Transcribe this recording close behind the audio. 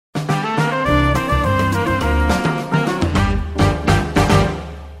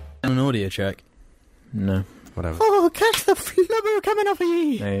audio check? No. Whatever. Oh, catch the flubber coming off of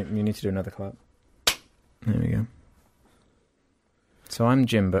ye! No, you need to do another clap. There we go. So I'm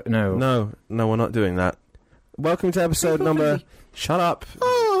Jim, but no. No, we're not doing that. Welcome to episode number... Shut up.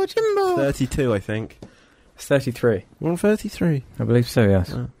 Oh, Jimbo! 32, I think. It's 33. We're on 33. I believe so,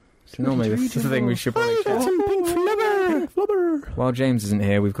 yes. Oh. So normally this is the thing we should probably I got check. some pink flubber! Flubber. While James isn't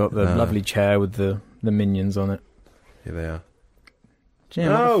here, we've got the lovely chair with the minions on it. Here they are. Jim,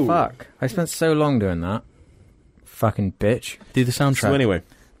 what the fuck? I spent so long doing that. Fucking bitch. Do the soundtrack. So anyway,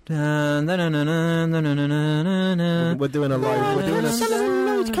 We're we're doing a live... We're doing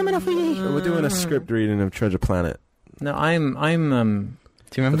a... coming off of ye! We're doing a script reading of Treasure Planet. No, I'm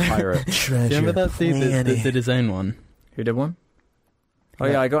Do you remember the pirate. Do you remember that dude that did his own one? Who did one? Oh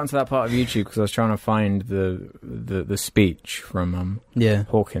yeah, I got into that part of YouTube because I was trying to find the speech from Yeah.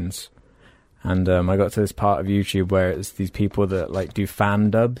 Hawkins, and I got to this part of YouTube where it's these people that like do fan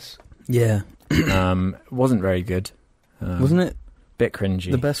dubs. Yeah. It wasn't very good. Wasn't it? Bit cringy.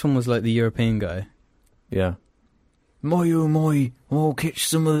 The best one was like the European guy. Yeah. My oh my, I'll catch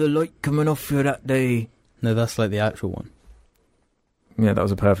some of the light coming off you that day. No, that's like the actual one. Yeah, that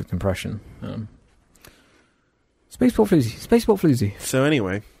was a perfect impression. Spaceport floozy. So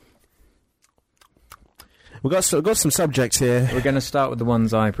anyway, we've got some subjects here. We're going to start with the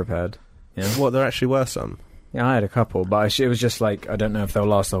ones I prepared. Yeah. What, there actually were some? Yeah, I had a couple, but it was just like, I don't know if they'll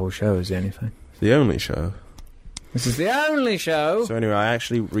last the whole show, is the only thing. The only show. This is the only show! So anyway, I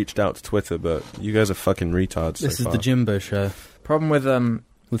actually reached out to Twitter, but you guys are fucking retards This so is far. the Jimbo show. Problem with,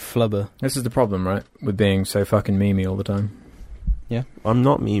 With Flubber. this is the problem, right? With being so fucking memey all the time. I'm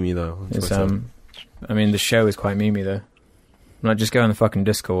not memey, though. on It's, Twitter. I mean, the show is quite memey, though. Like, just go on the fucking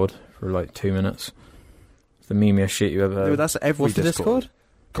Discord for, like, 2 minutes. It's the memeiest shit you ever heard. Dude, that's every What's the Discord. Discord?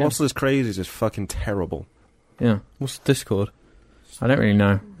 Costless Crazies is fucking terrible. Yeah. What's the Discord? I don't really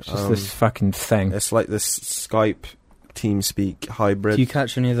know. It's just this fucking thing. It's like this Skype TeamSpeak hybrid. Do you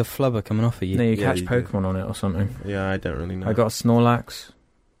catch any of the flubber coming off of you? No, you Yeah, catch you do. Pokemon on it or something. Yeah, I don't really know. I got a Snorlax.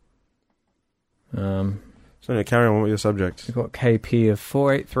 So anyway, carry on with your subject. I got KP of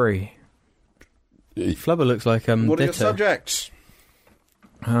 483. Flubber looks like What are your Ditto. subjects?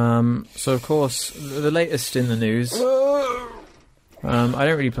 So, of course, the latest in the news. I don't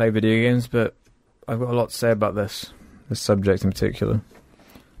really play video games, but I've got a lot to say about this subject in particular.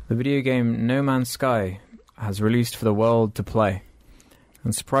 The video game No Man's Sky has released for the world to play.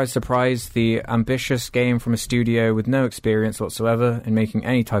 And surprise, surprise, the ambitious game from a studio with no experience whatsoever in making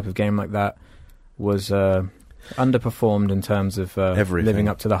any type of game like that was underperformed in terms of Everything. living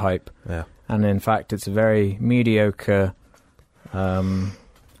up to the hype. Yeah. And in fact, it's a very mediocre,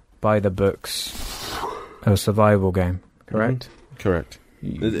 by the books, survival game. Correct? Correct.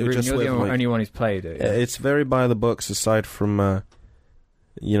 You're just the with, only one who's played it. Yeah. It's very by the books aside from,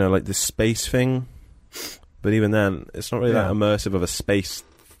 like the space thing. But even then, it's not really that immersive of a space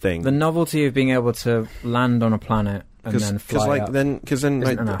thing. The novelty of being able to land on a planet and then fly up. Because then,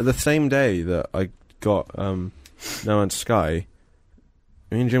 isn't enough. the same day that I got No Man's Sky,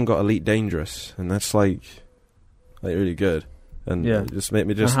 me and Jim got Elite Dangerous, and that's like really good. And Yeah. it just made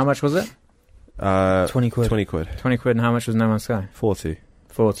me And just how much was it? 20 quid. 20 quid. 20 quid, and how much was No Man's Sky? 40.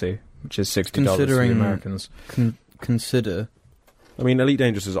 40, which is $60 for the Considering- Americans. Consider. I mean, Elite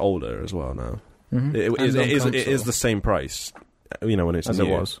Dangerous is older as well now. Mm-hmm. It And on is console. the same price, when it's As new. it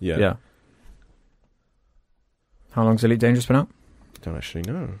was. Yeah. How long's Elite Dangerous been out? Don't actually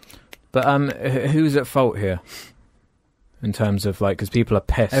know. But who's at fault here? In terms of, like, because people are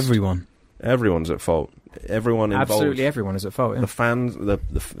pissed. Everyone. Everyone's at fault. Everyone involved. Absolutely everyone is at fault, yeah. The fans,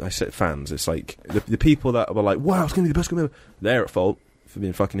 I said fans. It's like the people that were like, "Wow, it's gonna be the best game ever." They're at fault for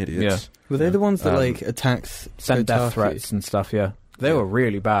being fucking idiots. Were they the ones that, Um, attacked... Sent death Kotaku? threats and stuff, yeah. They Yeah. were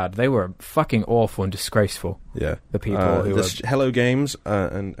really bad. They were fucking awful and disgraceful, Yeah. the people who were... Hello Games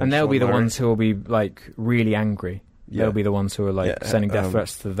and And they'll be the Sean Murray. ones who will be, like, really angry. Yeah. They'll be the ones who are, like, Yeah, sending death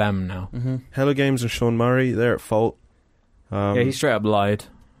threats to them now. Mm-hmm. Hello Games and Sean Murray. They're at fault. Yeah, he straight up lied.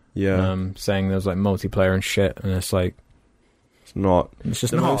 Yeah. Saying there was, like, multiplayer and shit, and it's like... It's not. It's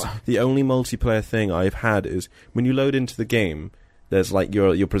just The not. the only multiplayer thing I've had is when you load into the game. There's like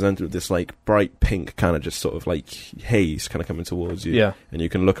you're presented with this like bright pink kind of just sort of like haze kind of coming towards you. Yeah. And you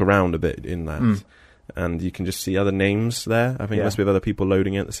can look around a bit in that, and you can just see other names there. I think it must be other people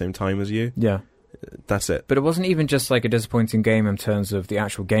loading it at the same time as you. Yeah. That's it. But it wasn't even just, like, a disappointing game in terms of the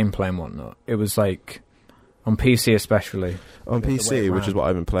actual gameplay and whatnot. It was, like, on PC especially. On The way PC, it which is ran. what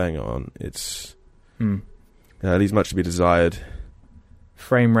I've been playing it on, it's leaves much to be desired.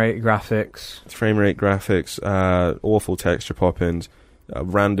 Frame rate, graphics. Frame rate, graphics, awful texture pop-ins,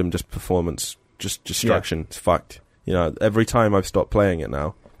 random just performance, just destruction. It's fucked. Every time I've stopped playing it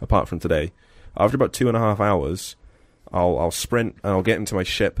now, apart from today. After about 2.5 hours, I'll sprint and I'll get into my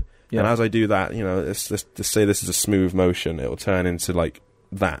ship. Yeah. And as I do that, you know, let's say this is a smooth motion, it will turn into like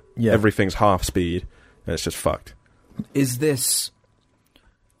that. Yeah. Everything's half speed, and it's just fucked. Is this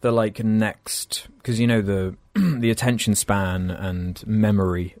the like next? Because you know the attention span and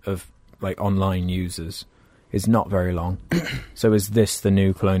memory of like online users is not very long. So is this the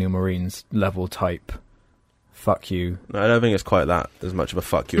new Colonial Marines level type? Fuck you. No, I don't think it's quite that as much of a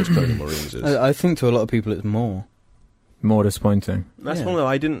fuck you as Colonial Marines is. I think to a lot of people it's more disappointing. That's one that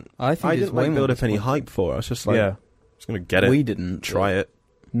I didn't like build up any hype for. I was just like, just gonna get it. We didn't try it.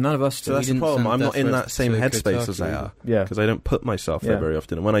 None of us. So that's the problem. I'm not in that same headspace as they are. Yeah, because I don't put myself there very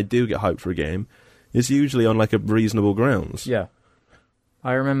often. And when I do get hyped for a game, it's usually on like a reasonable grounds. Yeah,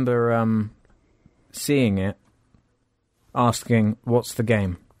 I remember seeing it, asking, "What's the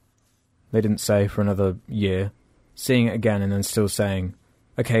game?" They didn't say for another year. Seeing it again and then still saying,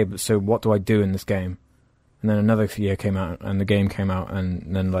 "Okay, but so what do I do in this game?" And then another year came out, and the game came out,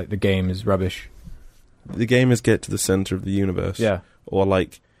 and then like the game is rubbish. The game is get to the center of the universe. Yeah. Or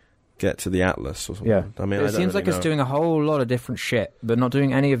like get to the Atlas or something. Yeah. I mean, it seems like it's doing a whole lot of different shit, but not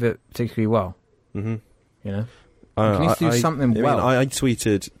doing any of it particularly well. Mm-hmm. You know? It needs to do something well. I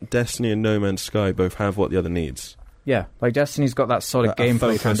tweeted, Destiny and No Man's Sky both have what the other needs. Yeah, like Destiny's got that solid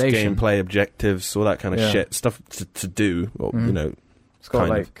gameplay foundation. Gameplay objectives, all that kind of shit. Stuff to do, or, you know. It's got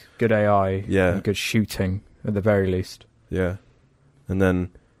like good AI and good shooting, at the very least. Yeah. And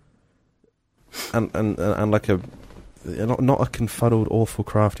then... And like a... Not a confuddled, awful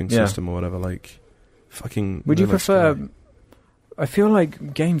crafting system or whatever, like... Fucking... Would you prefer... I feel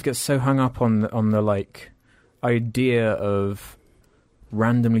like games get so hung up on the like, idea of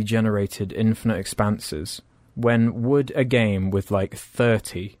randomly generated infinite expanses... When would a game with like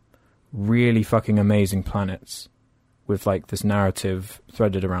 30 really fucking amazing planets with like this narrative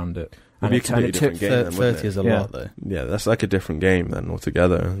threaded around it? And it took 30 is a lot though. Yeah, that's like a different game then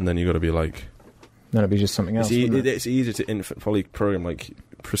altogether. And then you got to be like, then it'd be just something else. It's easier to probably program like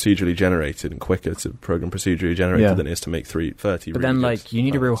procedurally generated and quicker to program procedurally generated than it is to make 30. But really then like you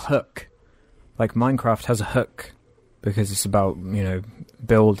need a real hook. Like Minecraft has a hook. Because it's about, you know,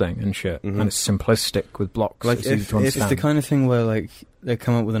 building and shit, and it's simplistic with blocks. Like it's the kind of thing where like they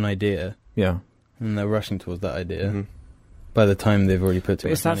come up with an idea, and they're rushing towards that idea. By the time they've already put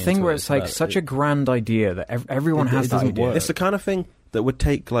it, it's that thing where it's like such a grand idea that everyone has that idea. It's the kind of thing that would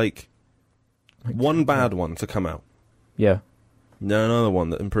take like one bad one to come out. Yeah. No, another one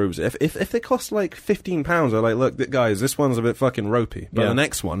that improves it. If they cost like £15, they're like, look, guys, this one's a bit fucking ropey, but the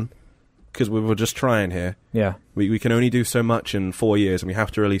next one. Because we were just trying here. Yeah. We can only do so much in 4 years, and we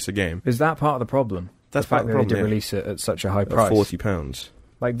have to release a game. Is that part of the problem? That's part of the problem. They did release it at such a high price. £40.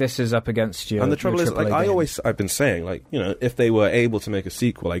 Like, this is up against you. And the trouble is, like, I've been saying, like, you know, if they were able to make a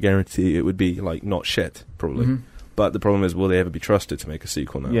sequel, I guarantee it would be, like, not shit, probably. Mm-hmm. But the problem is, will they ever be trusted to make a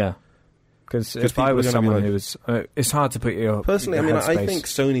sequel now? Yeah. Because if I was someone who was... it's hard to put your... Personally, I mean, I think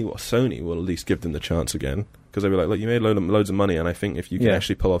Sony will at least give them the chance again. Because they'll be like, look, you made loads of money, and I think if you can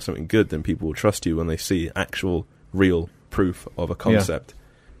actually pull off something good, then people will trust you when they see actual, real proof of a concept.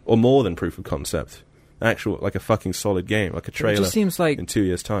 Or more than proof of concept. Actual, like a fucking solid game, like a trailer. It just seems like in 2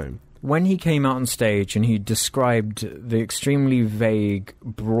 years' time. When he came out on stage and he described the extremely vague,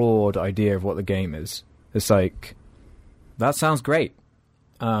 broad idea of what the game is, it's like, that sounds great.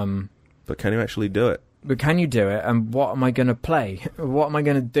 But can you actually do it? But can you do it? And what am I going to play? What am I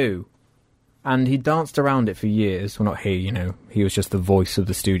going to do? And he danced around it for years. Well, not he, you know. He was just the voice of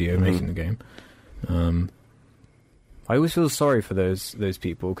the studio making the game. I always feel sorry for those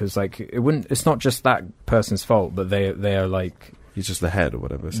people because, like, it's not just that person's fault, but they are like... He's just the head or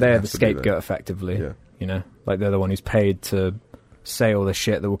whatever. So they're the scapegoat, effectively. Yeah. You know? Like, they're the one who's paid to say all the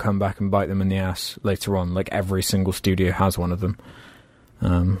shit that will come back and bite them in the ass later on. Like, every single studio has one of them.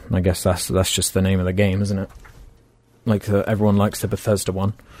 I guess that's just the name of the game, isn't it? Like, everyone likes the Bethesda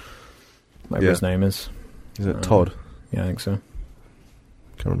one. Whatever his name is. Is it Todd? Yeah, I think so.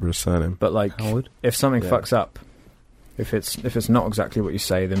 Can't remember his surname. But like, Howard? If something fucks up, if it's not exactly what you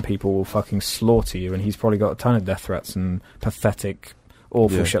say, then people will fucking slaughter you, and he's probably got a ton of death threats and pathetic,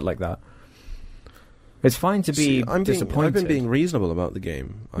 awful shit like that. It's fine to be disappointed. I've been being reasonable about the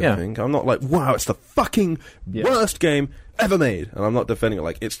game, I think. I'm not like, wow, it's the fucking worst game ever made. And I'm not defending it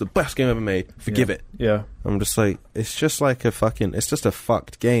like, it's the best game ever made. Forgive it. Yeah. I'm just like, it's just like it's just a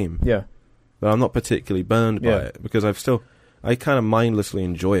fucked game. Yeah. But I'm not particularly burned by it because I kind of mindlessly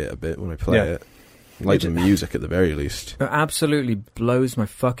enjoy it a bit when I play it. Like the music at the very least. It absolutely blows my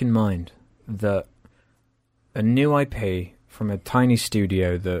fucking mind that a new IP from a tiny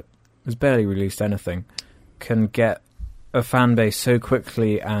studio that has barely released anything can get a fan base so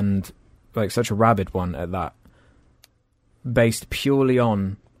quickly and like such a rabid one at that, based purely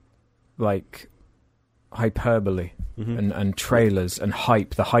on like hyperbole and trailers and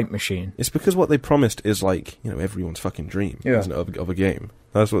hype, the hype machine. It's because what they promised is like, you know, everyone's fucking dream, isn't it, of a game.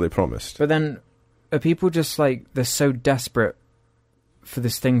 That's what they promised. But then are people just like, they're so desperate for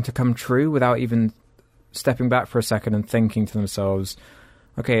this thing to come true without even stepping back for a second and thinking to themselves,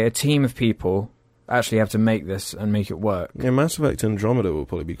 okay, a team of people actually have to make this and make it work. Yeah, Mass Effect Andromeda will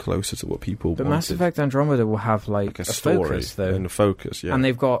probably be closer to what people But wanted. Mass Effect Andromeda will have like a story focus, though. and a focus, yeah. And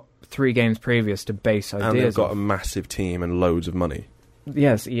they've got 3 games previous to base ideas and they've got off. a massive team and loads of money.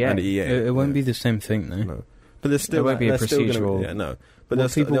 Yes, yeah. And EA. It won't be the same thing, though. No. But there's still... It won't be a procedural... Yeah, no. But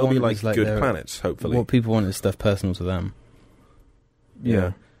there'll be like good planets, hopefully. What people want is stuff personal to them.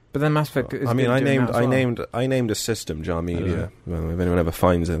 Yeah. But then Mass Effect is I mean, I named a system Jar Media. Well, if anyone ever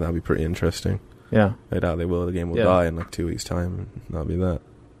finds it, that'll be pretty interesting. Yeah. I doubt they will. The game will die in like 2 weeks' time, and that'll be that.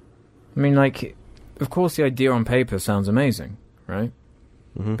 I mean, like, of course the idea on paper sounds amazing, right?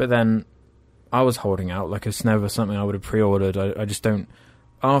 Mm-hmm. But then I was holding out, like it's never something I would have pre-ordered. I just don't...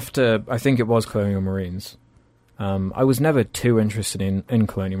 After, I think it was Colonial Marines, I was never too interested in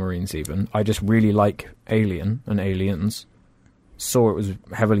Colonial Marines even. I just really like Alien and Aliens. Saw it was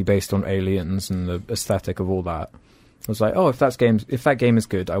heavily based on Aliens and the aesthetic of all that. I was like, oh, if that game is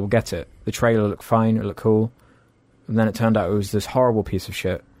good, I will get it. The trailer looked fine, it looked cool. And then it turned out it was this horrible piece of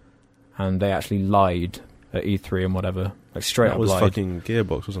shit. And they actually lied at E3 and whatever. Like straight up lied. That was fucking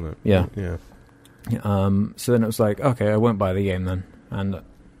Gearbox, wasn't it? Yeah. Yeah. So then it was like, okay, I won't buy the game then. And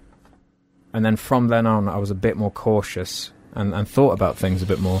then from then on, I was a bit more cautious and thought about things a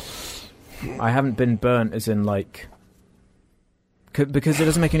bit more. I haven't been burnt as in like... because it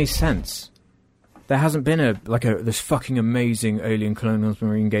doesn't make any sense. There hasn't been this fucking amazing Alien Colonial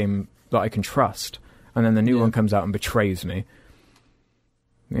Marine game that I can trust, and then the new one comes out and betrays me.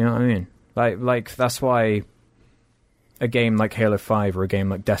 You know what I mean? Like that's why a game like Halo 5 or a game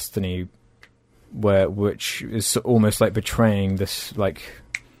like Destiny, which is almost like betraying this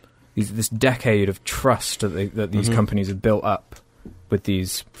this decade of trust that these companies have built up with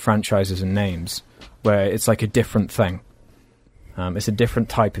these franchises and names, where it's like a different thing. It's a different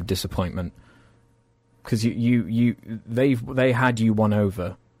type of disappointment. Because they had you won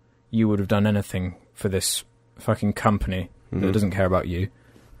over. You would have done anything for this fucking company that doesn't care about you,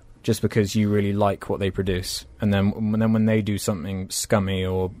 just because you really like what they produce. And then when they do something scummy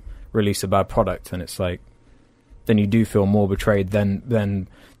or release a bad product, then it's like, then you do feel more betrayed than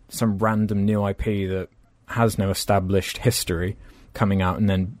some random new IP that has no established history coming out and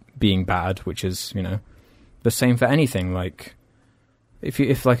then being bad, which is, you know, the same for anything. Like,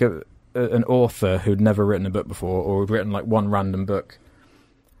 if like an author who'd never written a book before, or had written like one random book,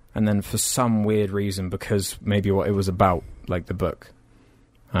 and then for some weird reason, because maybe what it was about, like the book,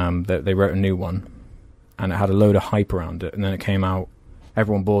 they wrote a new one, and it had a load of hype around it, and then it came out,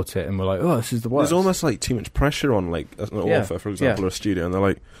 everyone bought it, and were like, oh, this is the worst. There's almost like too much pressure on like an author, for example, or a studio, and they're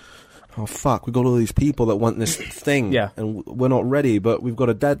like, oh fuck, we've got all these people that want this thing, and we're not ready, but we've got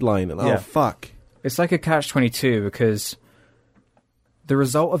a deadline, and oh fuck. It's like a catch-22, because the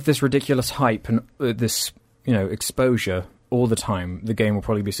result of this ridiculous hype and this, you know, exposure all the time, the game will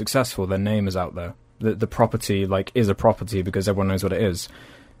probably be successful. Their name is out there. The property, like, is a property because everyone knows what it is.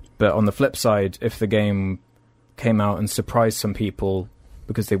 But on the flip side, if the game came out and surprised some people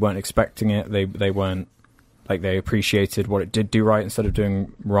because they weren't expecting it, they weren't, like, they appreciated what it did do right instead of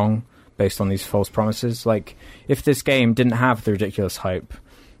doing wrong based on these false promises. Like, if this game didn't have the ridiculous hype,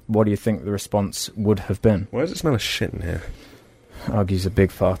 what do you think the response would have been? Why does it smell of shit in here? Augie's a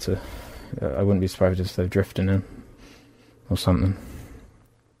big farter. I wouldn't be surprised if they're drifting in or something.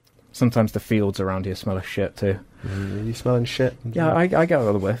 Sometimes the fields around here smell of shit too. Are you smelling shit? Yeah, I get a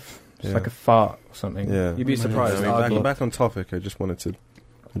little whiff. It's like a fart or something. Yeah. You'd be surprised. I mean, back on topic, I just wanted to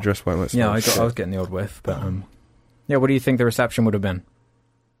address why it might smell of shit. I was getting the odd whiff. But what do you think the reception would have been?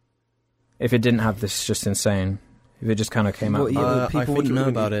 If it didn't have this just insane... If it just kind of came out... people wouldn't know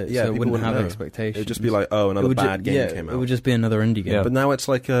about it, so it wouldn't have expectations. It would just be like, oh, another bad game came out. It would just be another indie game. Yeah. But now it's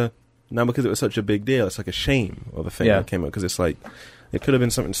like now because it was such a big deal, it's like a shame of a thing that came out, because it's like, it could have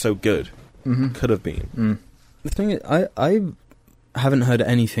been something so good. Could have been. The thing is, I haven't heard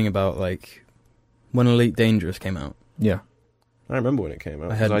anything about, like, when Elite Dangerous came out. Yeah. I remember when it came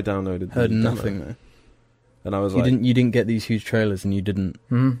out, because I downloaded heard nothing, though. And I was you didn't get these huge trailers, and you didn't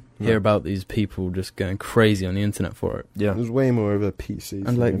hear about these people just going crazy on the internet for it. Yeah, it was way more of a PC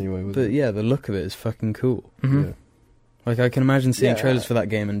and thing anyway. But yeah, the look of it is fucking cool. Yeah. Like, I can imagine seeing trailers for that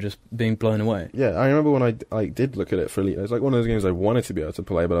game and just being blown away. Yeah, I remember when I did look at it for Elite. It was like one of those games I wanted to be able to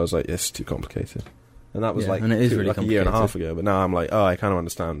play, but I was like, it's too complicated. And that was like, and it is really like a year and a half ago. But now I'm like, oh, I kind of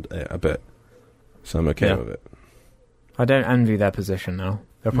understand it a bit. So I'm okay with it. I don't envy their position now.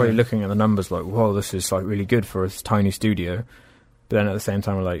 They're probably looking at the numbers like, whoa, this is like really good for a tiny studio. But then at the same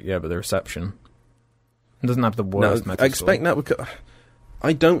time, we're like, yeah, but the reception. It doesn't have the worst I expect that because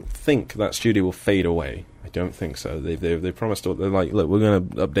I don't think that studio will fade away. I don't think so. They promised. They're like, look, we're going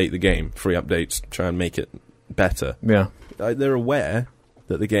to update the game, free updates, try and make it better. Yeah, they're aware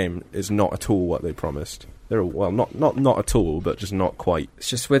that the game is not at all what they promised. They're not at all, but just not quite. It's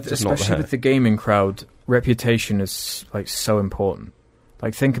just especially with the gaming crowd, reputation is like so important.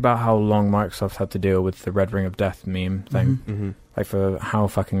 Like, think about how long Microsoft had to deal with the Red Ring of Death meme thing. Mm-hmm. Like, for how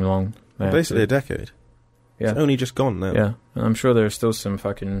fucking long? Basically a decade. Yeah. It's only just gone now. Yeah, and I'm sure there are still some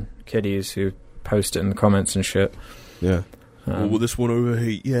fucking kiddies who post it in the comments and shit. Yeah. Will this one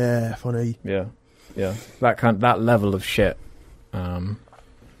overheat? Yeah, funny. Yeah. That level of shit. I'm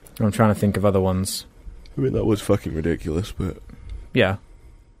trying to think of other ones. I mean, that was fucking ridiculous, but... Yeah.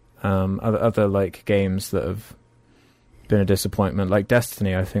 Other like, games that have been a disappointment. Like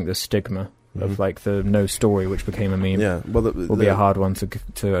Destiny, I think the stigma of, like, the no story, which became a meme, will be a hard one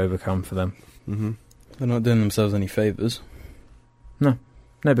to overcome for them. Mm-hmm. They're not doing themselves any favours. No,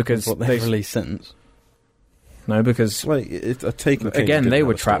 because what they've released since. No, because... Well, again, they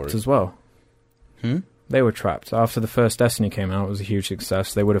were trapped as well. They were trapped. After the first Destiny came out, it was a huge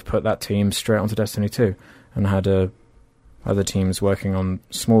success. They would have put that team straight onto Destiny 2 and had other teams working on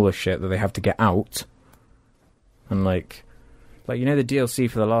smaller shit that they have to get out. And, like you know, the DLC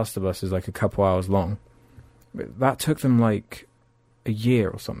for The Last of Us is, like, a couple hours long. That took them, like, a year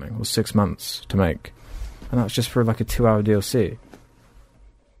or something, or 6 months to make. And that was just for, like, a 2-hour DLC.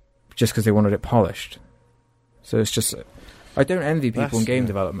 Just because they wanted it polished. So it's just... I don't envy people in game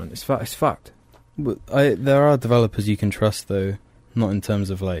development. It's fucked. But there are developers you can trust, though, not in terms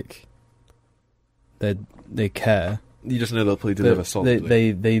of, like, they care. You just know they'll probably deliver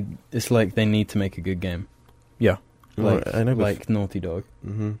solidly. They it's like they need to make a good game. Yeah. Like, I know like Naughty Dog.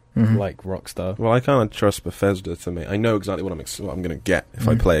 Mm-hmm. Like Rockstar. Well, I can't trust Bethesda to make... I know exactly what I'm going to get if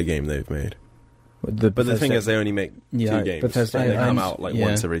I play a game they've made. But the thing is, they only make 2 games. Bethesda, and they come out, like,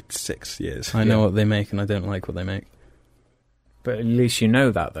 once every 6 years. I know what they make, and I don't like what they make. But at least you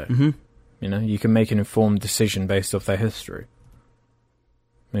know that, though. Mm-hmm. You know, you can make an informed decision based off their history.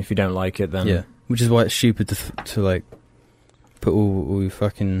 And if you don't like it, then... Yeah, which is why it's stupid to like, put all your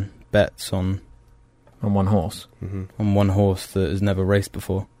fucking bets on one horse. Mm-hmm. On one horse that has never raced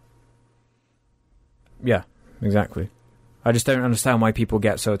before. Yeah, exactly. I just don't understand why people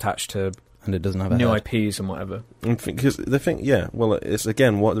get so attached to... And it doesn't have a new head. IPs and whatever. Because the thing, it's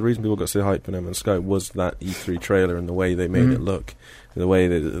again, the reason people got so hyped for No Man's Sky was that E3 trailer and the way they made it look. The way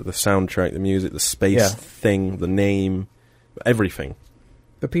the soundtrack, the music, the space thing, the name, everything.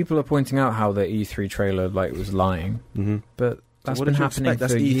 But people are pointing out how the E3 trailer was lying. Mm-hmm. But that's been happening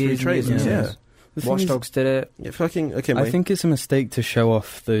for years and years. Yeah. Watch Dogs did it. Yeah, fucking okay. I think it's a mistake to show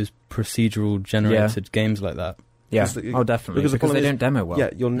off those procedural generated games like that. Yeah, definitely. Because they don't demo well. Yeah,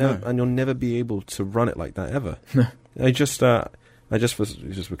 you'll never be able to run it like that ever. I just thought that'll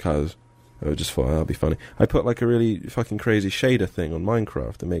be funny. I put like a really fucking crazy shader thing on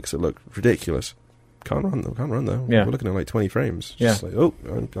Minecraft that makes it look ridiculous. Can't run though. Yeah, we're looking at like 20 frames. Yeah, just like,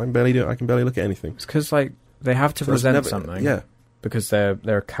 I can barely look at anything. It's because they have to present something. Yeah, because they're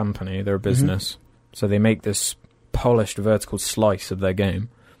a company, they're a business, so they make this polished vertical slice of their game.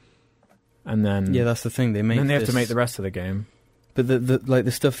 And then that's the thing. They have to make the rest of the game. But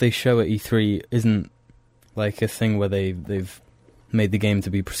the stuff they show at E3 isn't like a thing where they've made the game to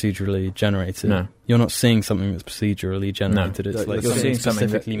be procedurally generated. No, you're not seeing something that's procedurally generated. No. It's like you're seeing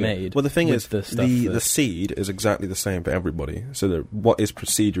specifically made. Well, the thing is, the seed is exactly the same for everybody. So what is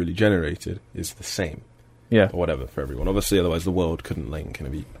procedurally generated is the same. Yeah, or whatever for everyone. Obviously, otherwise the world couldn't link and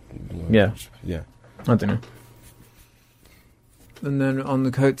it'd be. Yeah. I don't know. And then on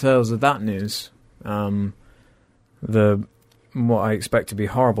the coattails of that news, what I expect to be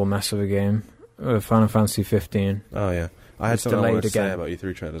a horrible mess of a game, Final Fantasy 15. Oh yeah, I had something I wanted to say about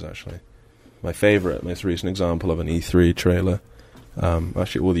E3 trailers actually. My favourite, most recent example of an E3 trailer,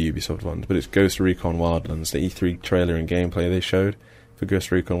 actually all the Ubisoft ones, but it's Ghost Recon Wildlands. The E3 trailer and gameplay they showed for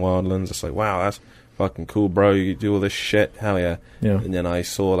Ghost Recon Wildlands. It's like, wow, that's fucking cool, bro. You do all this shit, hell yeah. Yeah. And then I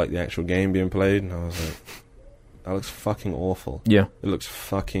saw like the actual game being played, and I was like, that looks fucking awful. Yeah. It looks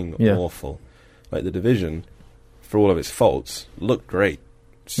fucking awful. Like, The Division, for all of its faults, looked great.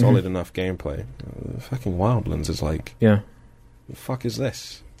 Solid enough gameplay. Fucking Wildlands is like... Yeah. The fuck is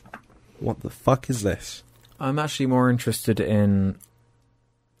this? What the fuck is this? I'm actually more interested in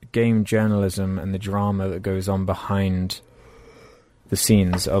game journalism and the drama that goes on behind the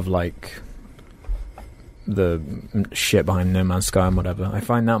scenes of, like, the shit behind No Man's Sky and whatever. I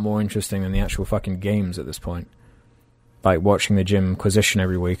find that more interesting than the actual fucking games at this point. Like watching the Jimquisition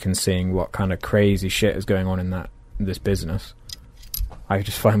every week and seeing what kind of crazy shit is going on in this business. I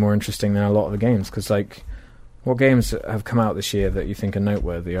just find more interesting than a lot of the games, because like, what games have come out this year that you think are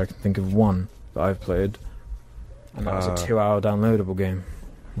noteworthy? I can think of one that I've played, and that was a 2-hour downloadable game.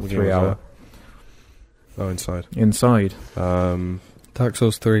 3 hour. Oh, Inside. Dark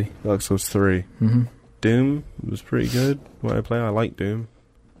Souls 3. Dark Souls 3. Mm-hmm. Doom was pretty good. When I play, I like Doom.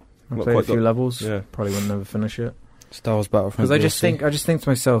 I played a few levels. Yeah. Probably wouldn't ever finish it. Star Wars Battlefront. Because I just think to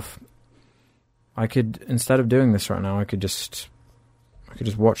myself, I could, instead of doing this right now, I could just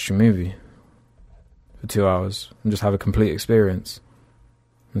watch a movie for 2 hours and just have a complete experience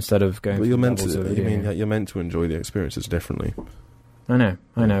instead of going. But you're meant to enjoy the experiences differently. I know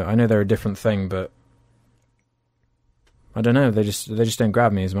they're a different thing, but I don't know. They just don't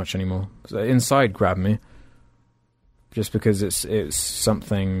grab me as much anymore. Inside grabbed me, just because it's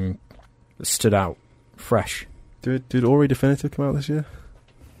something that stood out, fresh. Did Ori Definitive come out this year?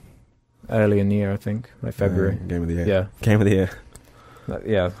 Early in the year, I think, like February. Game of the year. Yeah, Game of the year.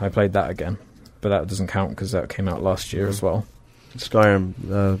 Yeah, I played that again, but that doesn't count because that came out last year as well. Skyrim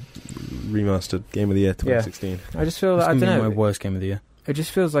remastered Game of the Year 2016. Yeah. I just feel that, I don't know, my worst game of the year. It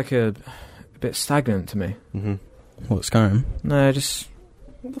just feels like a bit stagnant to me. Mm-hmm. What, Skyrim? No, just...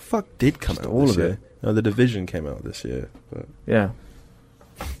 What the fuck did come out all this year? No, The Division came out this year. But. Yeah.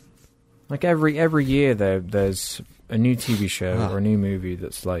 Like every year there's a new TV show or a new movie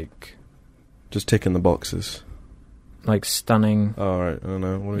that's like... Just ticking the boxes. Like stunning. Oh, right. I don't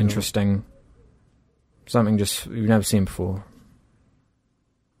know. What interesting. Something just you've never seen before.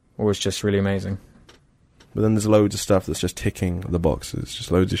 Or it's just really amazing. But then there's loads of stuff that's just ticking the boxes.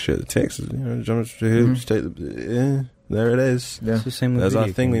 Just loads of shit that ticks. You know, just take there it is. Yeah. It's the same with there's our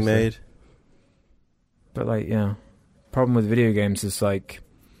thing we made. But like, yeah. Problem with video games is like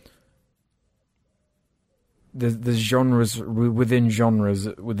there's genres within genres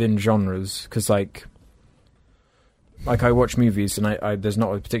within genres. Because like I watch movies and I there's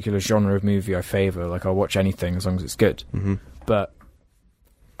not a particular genre of movie I favour. Like I'll watch anything as long as it's good. Mm-hmm. But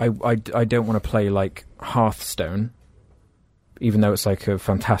I don't want to play like Hearthstone, even though it's like a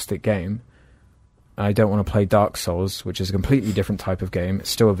fantastic game. I don't want to play Dark Souls, which is a completely different type of game. It's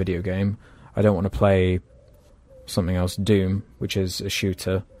still a video game. I don't want to play something else, Doom, which is a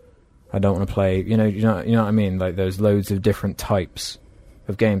shooter. I don't want to play, you know what I mean? Like there's loads of different types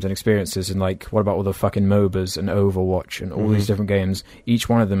of games and experiences, and like what about all the fucking MOBAs and Overwatch and all these different games? Each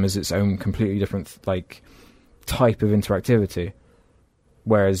one of them is its own completely different like type of interactivity.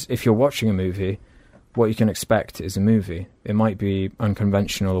 Whereas if you're watching a movie, what you can expect is a movie. It might be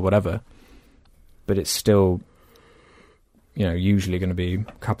unconventional or whatever, but it's still, usually going to be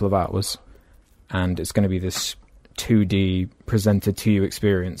a couple of hours, and it's going to be this 2D presented to you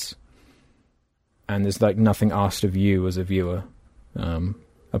experience. And there's like nothing asked of you as a viewer,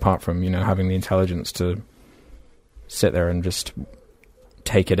 apart from, having the intelligence to sit there and just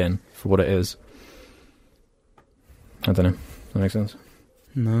take it in for what it is. I don't know. That makes sense?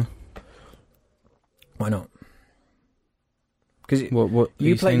 No. Why not? Because what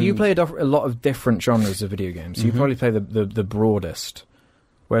you play a lot of different genres of video games. Mm-hmm. You probably play the broadest.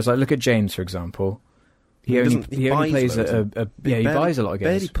 Whereas, like, look at James, for example. He only plays he buys a lot of games.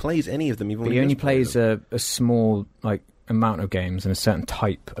 Barely plays any of them. Even but he only plays a small like amount of games and a certain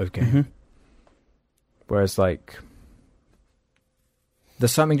type of game. Mm-hmm. Whereas, like,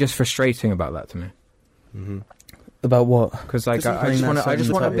 there's something just frustrating about that to me. Mm-hmm. About what? Because like I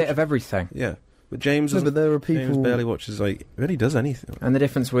just want a bit of everything. Yeah, but James. No, but there are people. James barely watches barely does anything. And the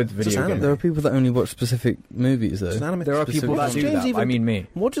difference with video games, there are people that only watch specific movies. Though there are people that do that. I mean, me.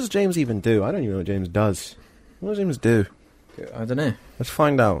 What does James even do? I don't even know what James does. What does James do? I don't know. Let's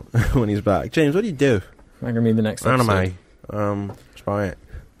find out when he's back. James, what do you do? I'm gonna be the next episode. Anime. That's about it.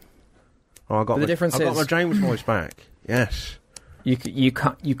 Oh, I got my James voice back. Yes. You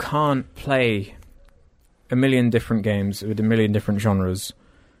can't play a million different games with a million different genres,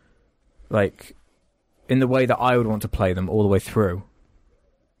 like in the way that I would want to play them all the way through,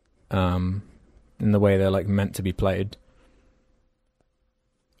 in the way they're like meant to be played,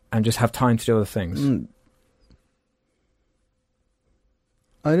 and just have time to do other things.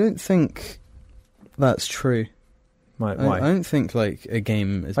 I don't think that's true. Why? I don't think like a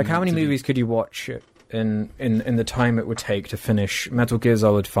game is like how many movies could you watch in the time it would take to finish Metal Gear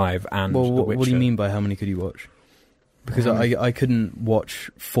Solid 5 and The Witcher? What do you mean by how many could you watch? Because I couldn't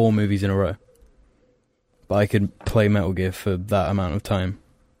watch 4 movies in a row, but I could play Metal Gear for that amount of time.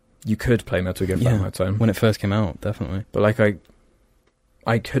 You could play Metal Gear for that amount of time when it first came out, definitely. But like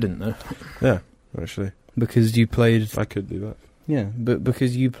I couldn't though. Yeah, actually. Because you played... I could do that. Yeah, but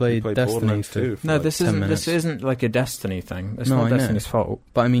because you played Destiny for... No, like this isn't like a Destiny thing. It's not Destiny's fault.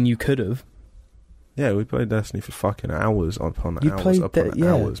 But I mean, you could have. Yeah, we played Destiny for fucking hours upon You hours played upon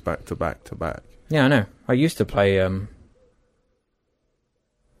hours, back to back to back. Yeah, I know. I used to play...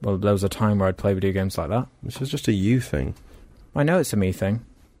 well, there was a time where I'd play video games like that. This is just a you thing. I know it's a me thing.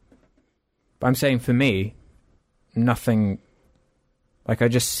 But I'm saying for me, nothing... Like, I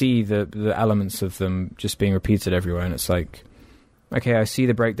just see the elements of them just being repeated everywhere, and it's like... Okay, I see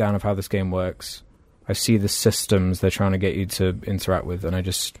the breakdown of how this game works. I see the systems they're trying to get you to interact with, and I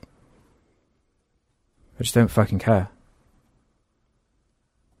just don't fucking care.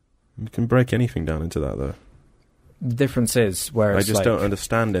 You can break anything down into that, though. The difference is where it's I just don't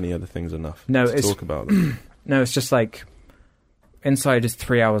understand any other things enough to talk about them. No, it's just like Inside is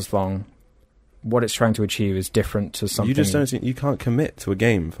 3 hours long. What it's trying to achieve is different to something. You just don't think you can't commit to a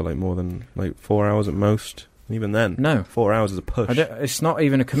game for like more than like 4 hours at most. Even then, no. 4 hours is a push. It's not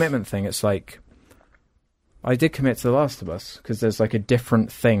even a commitment thing. It's like I did commit to The Last of Us because there's like a different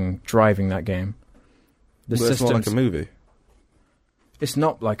thing driving that game. It's not like a movie. It's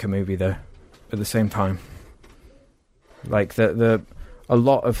not like a movie though. At the same time, like a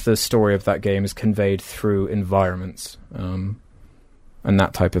lot of the story of that game is conveyed through environments and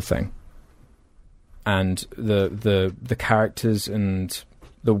that type of thing, and the characters and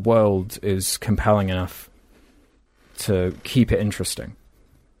the world is compelling enough to keep it interesting.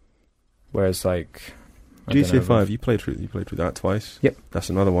 Whereas like GTA 5, you played through that twice. Yep. That's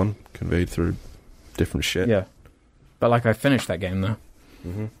another one conveyed through different shit. Yeah. But like I finished that game though.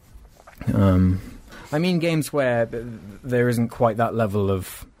 Mm-hmm. I mean games where there isn't quite that level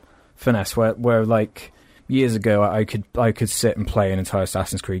of finesse where like years ago I could sit and play an entire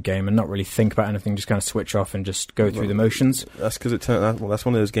Assassin's Creed game and not really think about anything, just kind of switch off and just go through the motions. That's because that's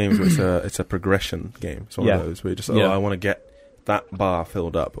one of those games where it's a progression game. It's one of those where you just I want to get that bar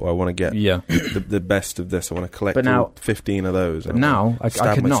filled up, or I want to get the best of this. I want to collect 15 of those. But now I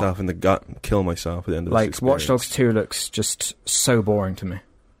could myself in the gut and kill myself at the end of this experience. Watch Dogs 2 looks just so boring to me.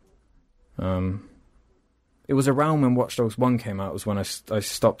 It was around when Watch Dogs 1 came out was when I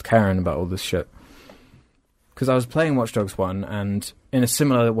stopped caring about all this shit. Because I was playing Watch Dogs 1, and in a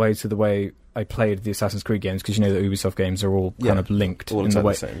similar way to the way I played the Assassin's Creed games, because you know the Ubisoft games are all kind of linked all in the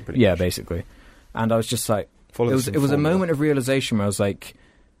way. The same, much. Basically. And I was just like, it was a moment of realization where I was like,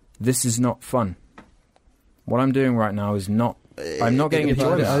 this is not fun. What I'm doing right now is not. I'm not getting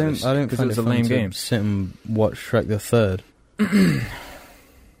enjoyment. I don't because it's a lame game. Sit and watch Shrek the Third.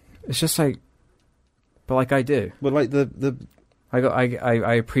 It's just like, but like I do. But like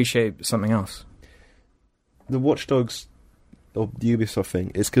I appreciate something else. The Watch Dogs or the Ubisoft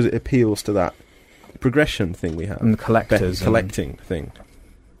thing is because it appeals to that progression thing we have, and the collectors, collecting thing,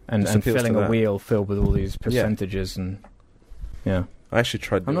 and filling a wheel filled with all these percentages and I actually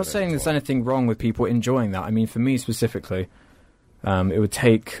tried. I'm not saying there's anything wrong with people enjoying that. I mean, for me specifically, it would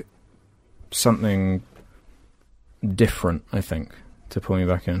take something different, I think, to pull me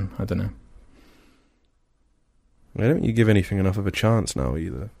back in. I don't know. Why don't you give anything enough of a chance now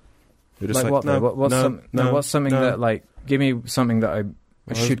either? You're just like what? What's something that like? Give me something that I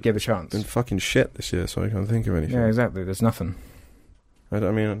should give a chance. Been fucking shit this year, so I can't think of anything. Yeah, exactly. There's nothing. I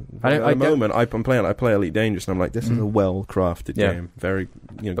play Elite Dangerous, and I'm like, this is a well-crafted game. Very,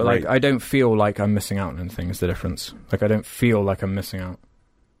 but great. like, I don't feel like I'm missing out on anything. Is the difference? Like, I don't feel like I'm missing out.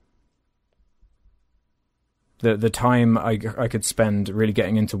 The time I could spend really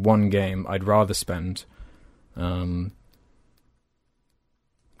getting into one game, I'd rather spend.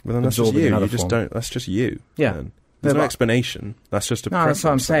 Well, then that's just you. You just don't. That's just you. Yeah. Then. There's no explanation. That's just a. No, that's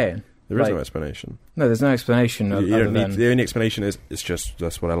what I'm saying. There is no explanation. No, there's no explanation. The only explanation is it's just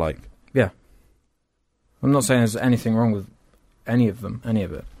that's what I like. Yeah. I'm not saying there's anything wrong with any of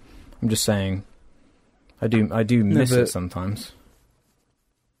it. I'm just saying I do miss it sometimes.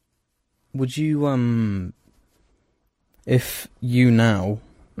 Would you if you now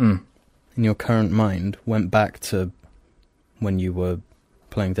in your current mind went back to when you were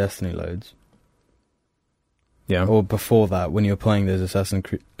playing Destiny loads, or before that when you were playing those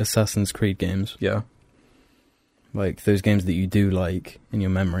Assassin's Creed games, like those games that you do like in your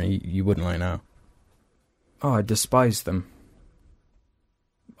memory, you wouldn't like now? Oh, I despise them.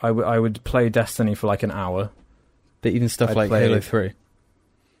 I would play Destiny for like an hour. But even stuff like Halo 3.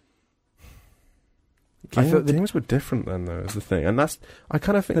 Games were different then, though, is the thing. And that's... I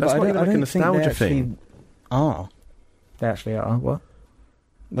kind of think that's not even like a nostalgia thing. They actually are. What?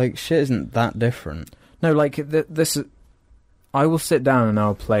 Like, shit isn't that different. No, like, this is... I will sit down and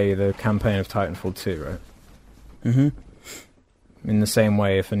I'll play the campaign of Titanfall 2, right? Mm-hmm. In the same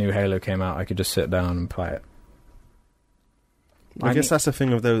way, if a new Halo came out, I could just sit down and play it. I guess that's the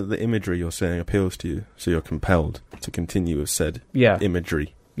thing of the imagery you're saying appeals to you, so you're compelled to continue with said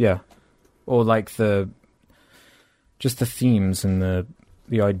imagery. Yeah. Or like just the themes and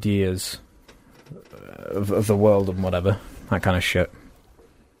the ideas of the world and whatever, that kind of shit.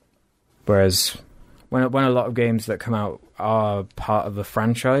 Whereas when a lot of games that come out are part of a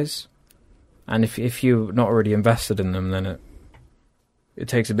franchise, and if you're not already invested in them, then it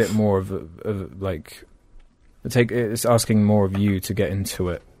takes a bit more of like it's asking more of you to get into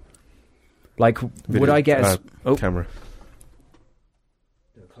it. Like, would I get camera?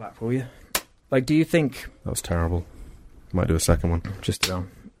 Do a clap for you. Like, do you think that was terrible? Might do a second one. Just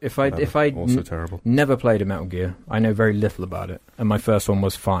if I also terrible. Never played a Metal Gear, I know very little about it, and my first one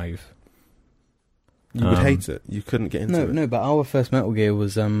was 5. You would hate it. You couldn't get into it. No, but our first Metal Gear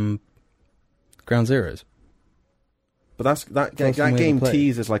was Ground Zeroes. But that game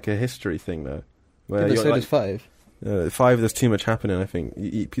teases like a history thing, though. Where yeah, so does 5. 5, there's too much happening, I think.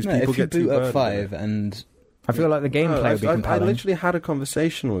 Because people get too boot up 5 and... I feel like the gameplay would be compelling. I literally had a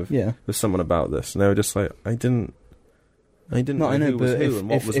conversation with someone about this, and they were just like, I didn't know who was who and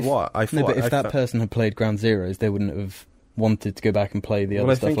what was what. I thought, but if that person had played Ground Zeroes, they wouldn't have wanted to go back and play the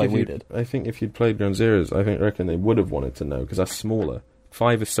other stuff like we did. I think if you'd played Ground Zeroes, I reckon they would have wanted to know, because that's smaller.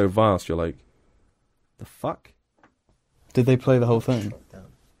 5 is so vast, you're like, the fuck? Did they play the whole thing?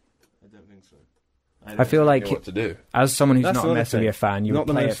 I don't think so. I feel like, what to do. As someone who's not necessarily a fan, you would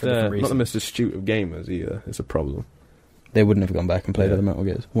play it for different reasons. Not the most astute of gamers either. It's a problem. They wouldn't have gone back and played other Metal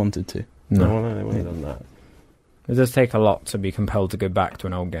Gears. Wanted to. No, they wouldn't have done that. It does take a lot to be compelled to go back to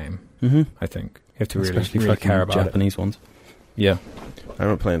an old game. I think you have to really care about Japanese ones. Yeah, I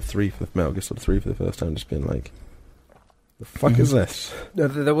remember playing Metal Gear Solid 3 for the first time, just being like, "The fuck is this?"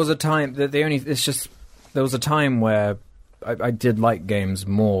 There was a time that there was a time where I did like games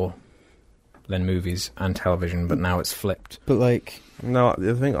more than movies and television, but now it's flipped. But like, no,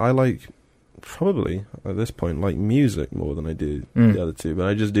 the thing I like, probably at this point, like music more than I do the other two. But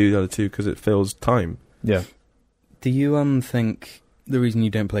I just do the other two because it fills time. Yeah. Do you think the reason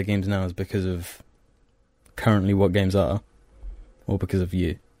you don't play games now is because of currently what games are, or because of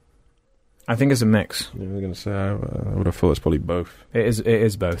you? I think it's a mix. Yeah, I was going to say I would have thought it's probably both. It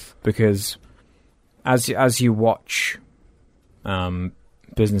is both, because as you watch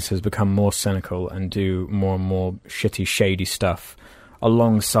businesses become more cynical and do more and more shitty, shady stuff,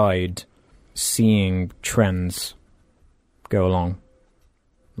 alongside seeing trends go along.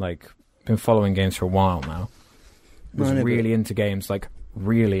 Like, been following games for a while now. Was really into games, like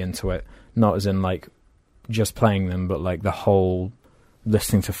really into it. Not as in like just playing them, but like the whole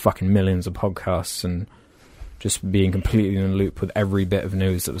listening to fucking millions of podcasts and just being completely in the loop with every bit of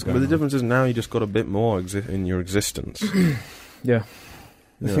news that was going on. But the difference is now you just got a bit more in your existence. Yeah.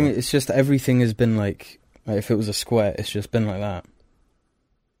 The thing is, it's just everything has been like if it was a square, it's just been like that.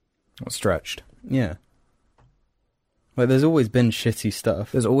 Not stretched. Yeah. Like, there's always been shitty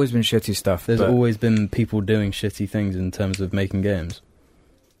stuff. There's always been shitty stuff. There's always been people doing shitty things in terms of making games.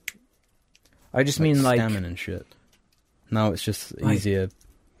 I just mean like scamming and shit. Now it's just easier.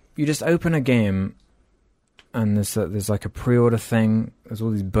 You just open a game, and there's like a pre-order thing. There's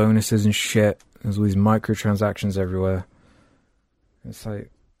all these bonuses and shit. There's all these microtransactions everywhere. It's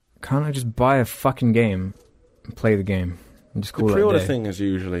like, can't I just buy a fucking game and play the game and just call it a day? The pre-order thing is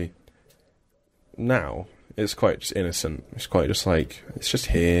usually now. It's quite just innocent. It's quite just like, it's just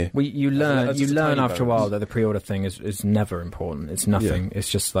here. Well, you learn after a while that the pre-order thing is never important. It's nothing. Yeah. It's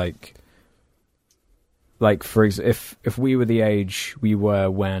just like for if we were the age we were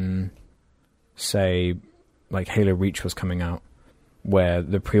when, say, like Halo Reach was coming out, where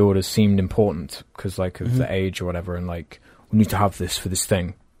the pre-orders seemed important because like of the age or whatever, and like, we need to have this for this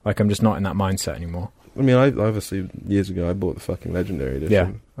thing. Like, I'm just not in that mindset anymore. I mean, I obviously, years ago, I bought the fucking Legendary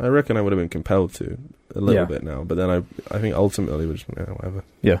Edition. Yeah. I reckon I would have been compelled to a little bit now, but then I think ultimately we're just, whatever.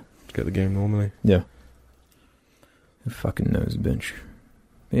 Yeah. Just get the game normally. Yeah. Who fucking knows, bitch.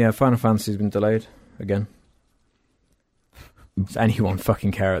 But yeah, Final Fantasy's been delayed again. Does anyone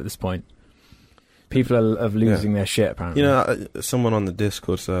fucking care at this point? People are losing their shit, apparently. You know, someone on the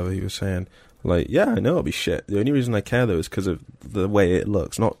Discord server, he was saying, like, yeah, I know it'll be shit. The only reason I care, though, is because of the way it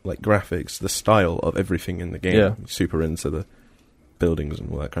looks. Not, like, graphics, the style of everything in the game. Yeah. Super into the buildings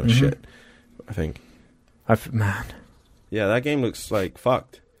and all that kind of shit, I think. Man. Yeah, that game looks, like,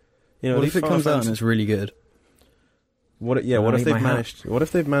 fucked. You know, what if it comes out and it's really good? What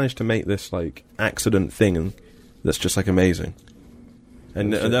if they've managed to make this, like, accident thing and that's just, like, amazing?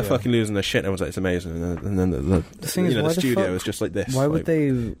 And they're fucking losing their shit and everyone's like, it's amazing. And then the thing is, the studio is just like this. Why would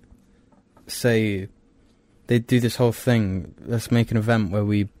they say they do this whole thing. Let's make an event where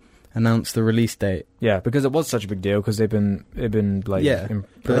we announce the release date. Yeah, because it was such a big deal because they've been like in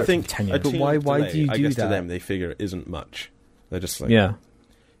but I think 10 years. But why do you I do guess that? to them they figure it isn't much. They're just like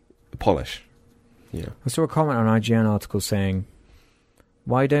polish. Yeah. I saw a comment on an IGN article saying,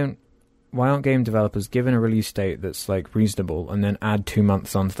 why aren't game developers given a release date that's like reasonable and then add 2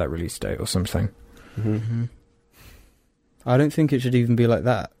 months onto that release date or something? Mm-hmm. I don't think it should even be like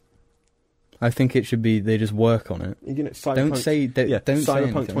that. I think it should be they just work on it. Don't say that. Yeah, don't say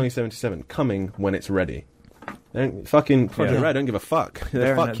Cyberpunk 2077 coming when it's ready. Fucking Project Red don't give a fuck.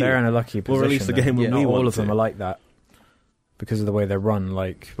 They're in a lucky position. We'll release the game when we want all of them are like that because of the way they're run.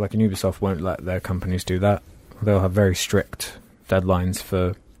 Like an Ubisoft won't let their companies do that. They'll have very strict deadlines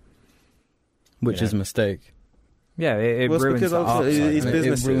for, which is a mistake. Yeah, it ruins the art side.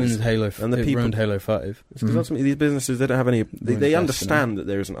 It ruins Halo, and it ruined Halo 5. Because ultimately these businesses, they don't have any... They understand that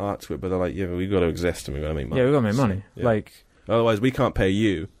there is an art to it, but they're like, yeah, we've got to exist and we've got to make money. Yeah, we've got to make money. Yeah. Like, otherwise we can't pay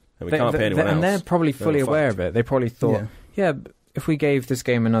you, and we can't pay anyone else. And they're probably fully aware of it. They probably thought, if we gave this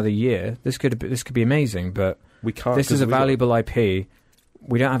game another year, this could be amazing, but we can't. This is a valuable IP.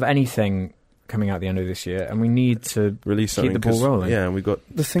 We don't have anything coming out at the end of this year, and we need to release keep the ball rolling. Yeah, and we've got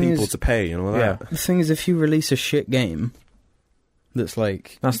people to pay and all that. The thing is, if you release a shit game that's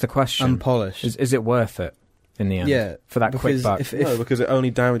the question. Unpolished. Is it worth it in the end? Yeah, for that quick buck. No, because it only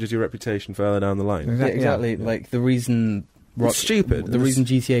damages your reputation further down the line. Exactly. Yeah. Like the reason it's stupid. The reason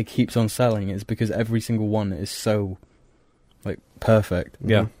GTA keeps on selling is because every single one is so perfect.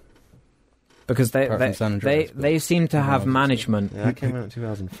 Yeah. Because they seem to have management. Yeah, that came out in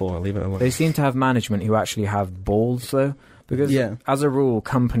 2004. I'll leave it alone. They seem to have management who actually have balls, though. Because as a rule,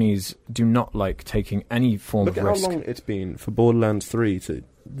 companies do not like taking any form of risk. Look at how long it's been for Borderlands 3 to...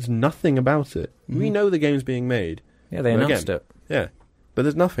 There's nothing about it. Mm-hmm. We know the game's being made. Yeah, they announced it. Yeah. But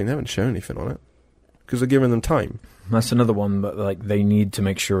there's nothing. They haven't shown anything on it. Because they're giving them time. That's another one that they need to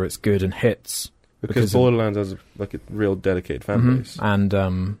make sure it's good and hits. Because Borderlands has a real dedicated fan base.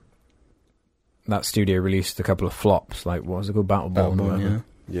 And that studio released a couple of flops. Like, what was it called? Battleborn,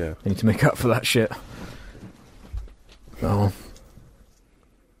 yeah. They need to make up for that shit. Oh,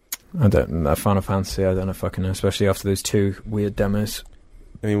 Final Fantasy, I don't know fucking know, especially after those 2 weird demos.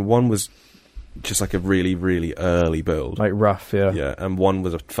 I mean, one was just like a really, really early build. Like rough, yeah. Yeah, and one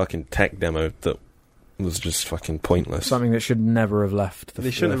was a fucking tech demo that was just fucking pointless. Something that should never have left.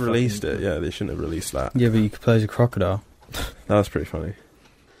 They shouldn't have released it, they shouldn't have released that. Yeah, but you could play as a crocodile. That was pretty funny.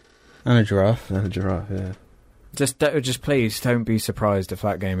 And a giraffe. Yeah. Just please don't be surprised if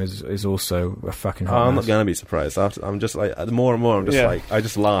that game is also a fucking hot I'm not going to be surprised. I'm just like, more and more, I'm just like, I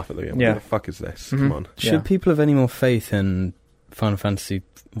just laugh at the game. What the fuck is this? Mm-hmm. Come on. Should people have any more faith in Final Fantasy,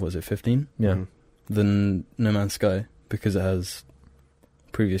 what was it, 15? Yeah. Than No Man's Sky? Because it has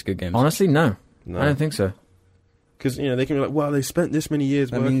previous good games. Honestly, no. I don't think so. Because, they can be like, wow, they spent this many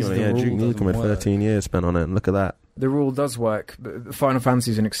years working on it. Yeah, Duke Nukem had 13 years spent on it, and look at that. The rule does work, but Final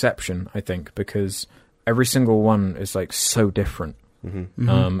Fantasy is an exception, I think, because every single one is so different. Mm-hmm.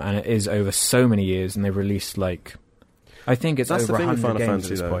 And it is over so many years, and they've released I think it's over 100 games at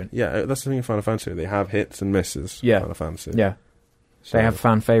this point. Yeah, that's the thing in Final Fantasy. They have hits and misses. Final Fantasy. Yeah. So they have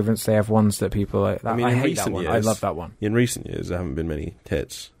fan favourites. They have ones that people like. I hate that one. Years, I love that one. In recent years, there haven't been many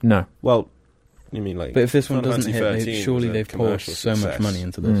hits. No. Well, you mean But if this one doesn't hit, surely they've poured so much money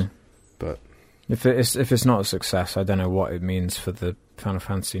into this. But if it's not a success, I don't know what it means for the Final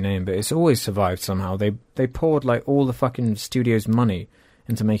Fantasy name. But it's always survived somehow. They poured all the fucking studio's money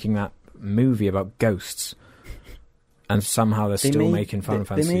into making that movie about ghosts, and somehow they're still making Final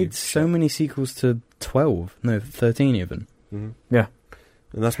Fantasy. They made so many sequels to 13 even. Mm-hmm. Yeah.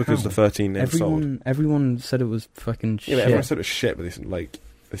 And that's because the 13 name sold. Everyone said it was fucking shit. Yeah, everyone said it was shit, but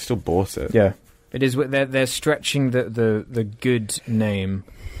they still bought it. Yeah. It is. They're stretching the good name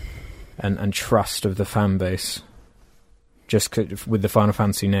and trust of the fan base, just with the Final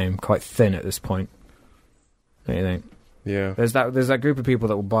Fantasy name quite thin at this point. Don't you think? Yeah. There's that group of people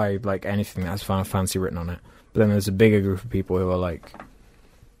that will buy anything that has Final Fantasy written on it, but then there's a bigger group of people who are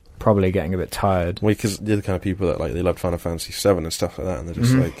probably getting a bit tired. Well, because they're the kind of people that they loved Final Fantasy 7 and stuff like that, and they're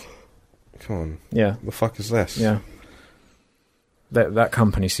just come on, the fuck is this? Yeah. That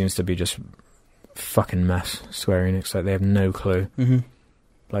company seems to be just fucking mess. Square Enix, they have no clue. Mm-hmm.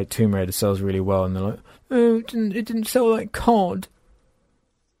 Tomb Raider sells really well, and they're like, oh, it didn't sell like COD.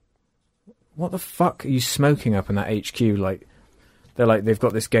 What the fuck are you smoking up in that HQ? They've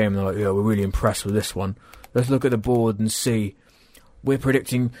got this game, and they're like, yeah, we're really impressed with this one. Let's look at the board and see. We're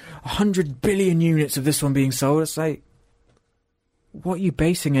predicting 100 billion units of this one being sold. It's what are you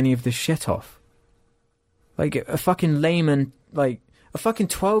basing any of this shit off? A fucking layman, a fucking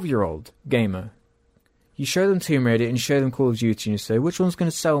 12-year-old gamer. You show them Tomb Raider and you show them Call of Duty and you say, which one's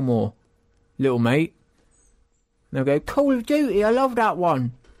going to sell more? Little mate. And they'll go, Call of Duty, I love that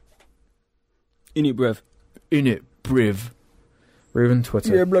one. In it, bruv. In it, briv. Ruben,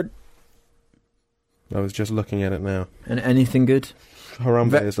 Twitter. Yeah, blood. I was just looking at it now. And anything good?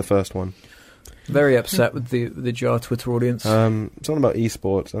 Harambe is the first one. Very upset with the Jar Twitter audience. Something about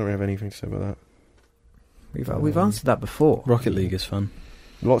esports. I don't really have anything to say about that. We've answered that before. Rocket League is fun.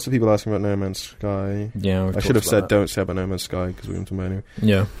 Lots of people asking about No Man's Sky. Yeah, I should have said don't say about No Man's Sky because we want to know anyway.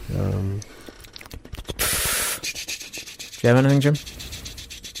 Yeah. Do you have anything, Jim?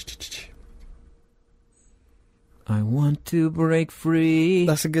 I want to break free.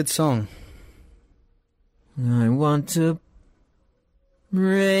 That's a good song. I want to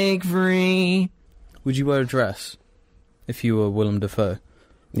break free. Would you wear a dress if you were Willem Dafoe?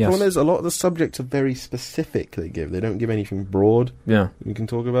 Yes. Well, there's a lot of the subjects are very specific. They don't give anything broad. Yeah. We can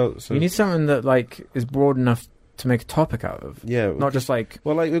talk about. So. You need something that is broad enough to make a topic out of. Yeah. Not just like.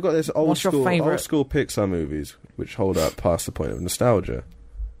 Well, we've got this old school Pixar movies which hold up past the point of nostalgia,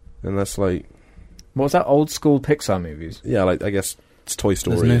 and that's like. What was that? Old school Pixar movies? Yeah, I guess it's Toy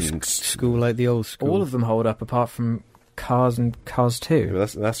Story. There's no school like the old school. All of them hold up apart from Cars and Cars 2. Yeah,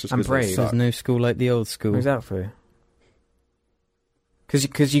 but that's just and Brave. There's no school like the old school. Exactly.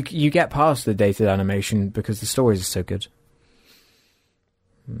 Because you get past the dated animation because the stories are so good.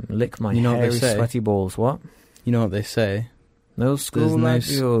 Lick my hairy, sweaty balls. What? You know what they say? No school like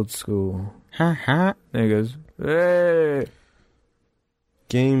the old school. Ha ha. There he goes. Hey!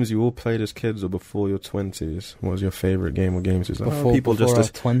 Games you all played as kids or before your 20s. What was your favourite game or games? It's like, before our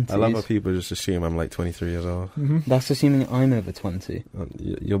 20s. I love how people just assume I'm like 23 years old. Mm-hmm. That's assuming I'm over 20.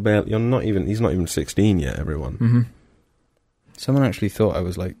 You're not even. He's not even 16 yet. Everyone. Mm-hmm. Someone actually thought I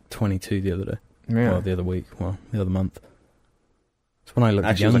was like 22 the other day. Yeah. Well, the other week. Well, the other month. It's when I looked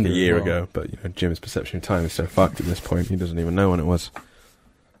Actually, younger. it was like a year ago. But Jim's perception of time is so fucked at this point. He doesn't even know when it was.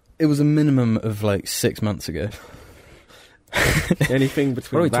 It was a minimum of like 6 months ago. Anything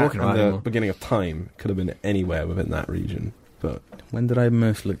between that and the anymore? beginning of time could have been anywhere within that region. But when did I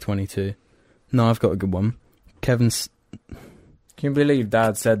most look 22? No, I've got a good one. Kevin's. Can you believe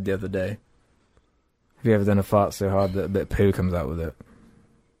Dad said the other day, have you ever done a fart so hard that a bit of poo comes out with it?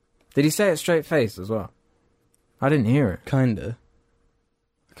 Did he say it straight faced as well? I didn't hear it. Kinda.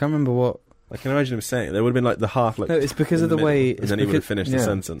 I can't remember what. I can imagine him saying it. There would have been like the half like. No, it's because of the way. And then he would have finished the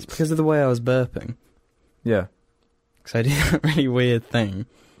sentence. It's because of the way I was burping. Yeah. Because I did that really weird thing.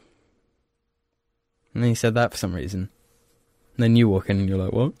 And then he said that for some reason. And then you walk in and you're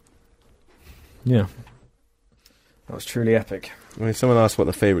like, what? Yeah. That was truly epic. I mean, someone asked what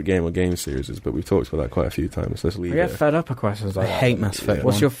the favourite game or game series is, but we've talked about that quite a few times. Let's leave I get it. fed up of questions like I that. hate Mass Effect.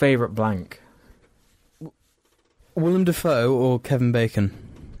 What's your favourite blank? Willem Dafoe or Kevin Bacon?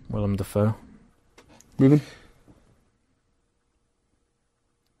 Willem Dafoe. Ruben?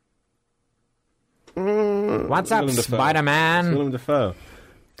 What's up, Spider-Man? Willem Dafoe.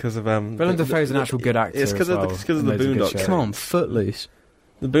 Because of Willem Dafoe's an actual good actor. It's because of the Boondocks. Come on, Footloose.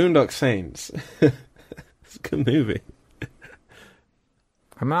 The Boondock Saints. It's a good movie.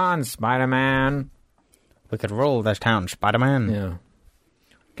 Come on, Spider-Man. We could roll this town, Spider-Man. Yeah.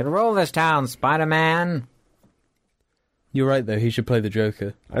 We could roll this town, Spider-Man. You're right, though. He should play the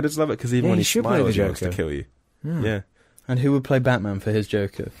Joker. I just love it because even when he smiles, he wants to kill you. Yeah. And who would play Batman for his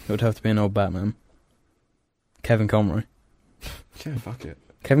Joker? It would have to be an old Batman. Kevin Conroy. Yeah, fuck it.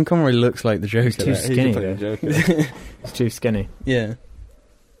 Kevin Conroy looks like the Joker. He's too skinny. The Joker. He's too skinny. Yeah.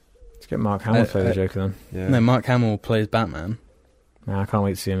 Let's get Mark Hamill to play the Joker then. Yeah. No, Mark Hamill plays Batman. Man, I can't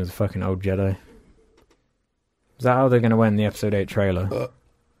wait to see him as a fucking old Jedi. Is that how they're going to win the Episode 8 trailer?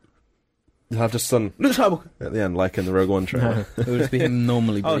 They'll have just son Luke Skywalker at the end, like in the Rogue One trailer. It would just be him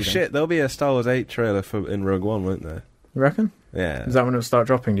normally bleeding. Oh shit, there'll be a Star Wars 8 trailer in Rogue One, won't there? You reckon? Yeah. Is that when it'll start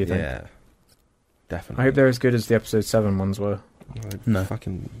dropping, do you think? Yeah. Definitely. I hope they're as good as the Episode 7 ones were. No.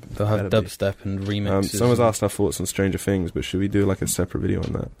 Fucking They'll have dubstep and remixes. Someone's asked our thoughts on Stranger Things, but should we do like a separate video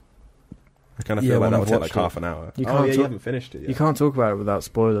on that? I kind of Yeah, feel like when that would I've take like watched half an hour. You can't you haven't finished it yet. You can't talk about it without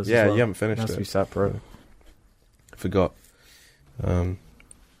spoilers. Yeah, as well. you haven't finished It has to be separate. Forgot. I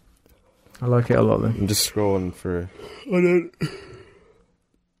like it a lot, though. I'm just scrolling through.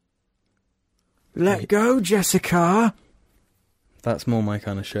 Let go, Jessica! That's more my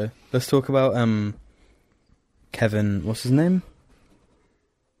kind of show. Let's talk about Kevin. What's his name?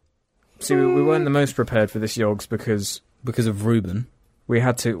 See, we weren't the most prepared for this Yogs because of Ruben. we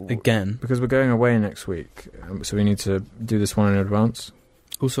had to Again. because we're going away next week, so we need to do this one in advance.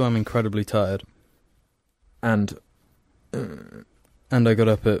 Also, I'm incredibly tired. And I got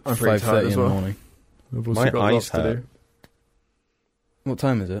up at I'm pretty 5:30 tired in as the well. morning. we've My also got eyes lots to hurt. do. What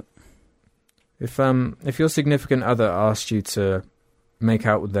time is it? If your significant other asked you to make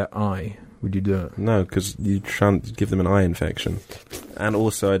out with their eye, would you do it? No, because you try and give them an eye infection. And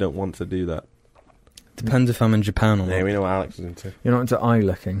also, I don't want to do that. Depends if I'm in Japan or not. Yeah, we know what Alex is into. You're not into eye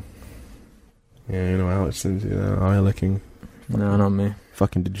licking? Yeah, you know what Alex is into. Eye licking. No, not me.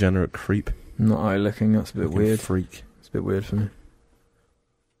 Fucking degenerate creep. Not eye licking, that's a bit Fucking weird. Freak. It's a bit weird for me.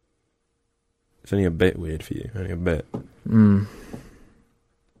 It's only a bit weird for you. Only a bit. Mm.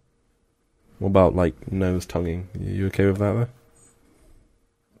 What about, like, nose tonguing? You okay with that, though?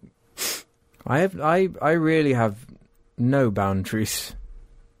 I really have no boundaries.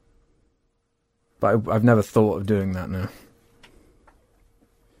 But I've never thought of doing that now.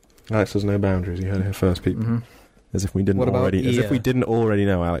 Alex has no boundaries. You heard it here first, people. Mm-hmm. As if we didn't What about already. As ear? if we didn't already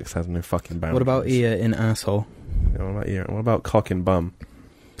know Alex has no fucking boundaries. What about ear in asshole? Yeah, what about ear? What about cock and bum?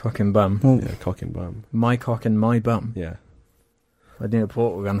 Cock and bum. Yeah, cock and bum. My cock and my bum. Yeah. I'd need a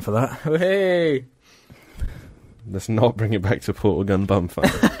portal gun for that. Hey! Let's not bring it back to portal gun bum fun.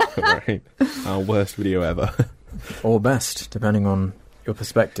 Right? Our worst video ever. Or best, depending on your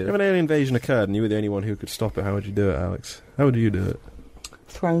perspective. If an alien invasion occurred and you were the only one who could stop it, how would you do it, Alex? How would you do it?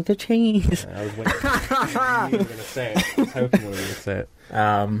 Throw the cheese. I was waiting. You were going to say it. I was hoping you were going to say it.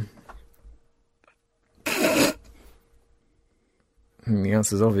 The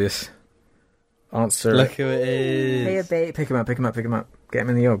answer's obvious. Answer. Look who it is. Hey, babe. Pick him up. Get him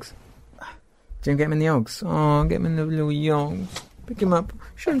in the yogs. Jim, get him in the yogs. Oh, get him in the little yogs. Pick him up.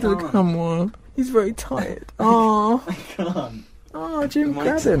 Show him to the camera. He's very tired. Oh. I can't. Oh, Jim,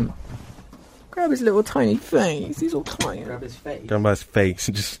 grab him. Grab his little tiny face. He's all tired. Grab his face. Down by his face.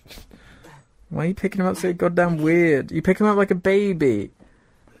 Just. Why are you picking him up so goddamn weird? You pick him up like a baby.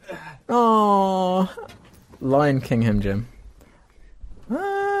 Oh. Lion King him, Jim.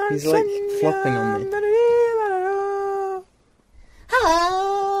 He's like flopping on me.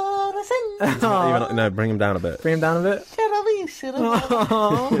 No, bring him down a bit. Bring him down a bit.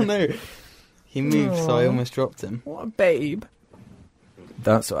 Oh no. He moved, so I almost dropped him. What a babe.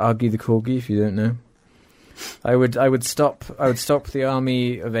 That's Argy the Corgi, if you don't know. I would stop the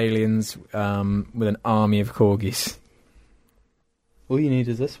army of aliens with an army of corgis. All you need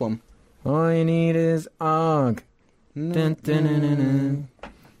is this one. All you need is Arg. Dun, dun, dun, dun, dun.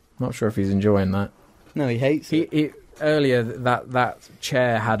 Not sure if he's enjoying that. No, he hates it. Earlier, that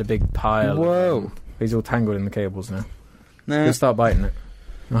chair had a big pile. Whoa. He's all tangled in the cables now. No. He'll start biting it.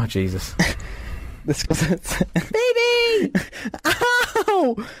 Oh, Jesus. This was it. Baby!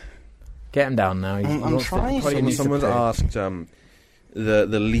 Ow! Get him down now. I'm trying. Someone's asked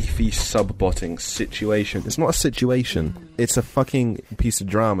the leafy sub-botting situation. It's not a situation. It's a fucking piece of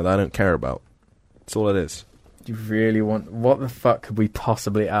drama that I don't care about. That's all it is. You really want... What the fuck could we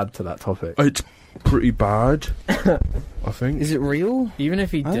possibly add to that topic? It's pretty bad, I think. Is it real? Even if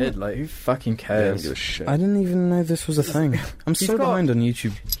he did, like, who fucking cares? give a shit. I didn't even know this was a thing. I'm so behind on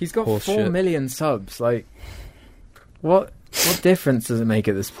YouTube. He's got Horse 4 shit. million subs. Like, what difference does it make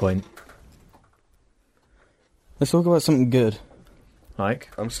at this point? Let's talk about something good.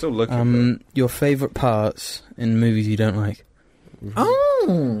 Like? I'm still looking. Your favourite parts in movies you don't like.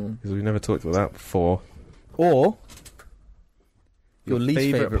 Oh! Because we've never talked about that before. Or your least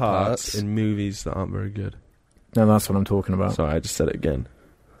favourite parts parts in movies that aren't very good. No, that's what I'm talking about. Sorry, I just said it again.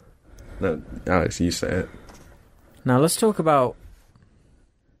 No, Alex, you say it. Now, let's talk about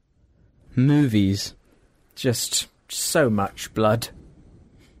movies. just so much blood.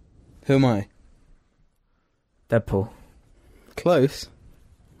 Who am I? Deadpool. Close.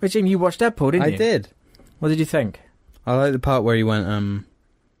 Wait, Jim, you watched Deadpool, didn't you? I did. What did you think? I like the part where he went,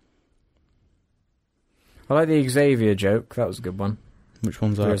 I like the Xavier joke. That was a good one. which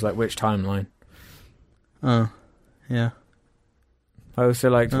one's It that? was like, which timeline? Oh, yeah. I also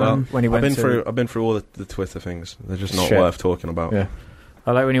liked when he went I've been through all the Twitter things. They're just not Shit. worth talking about. Yeah.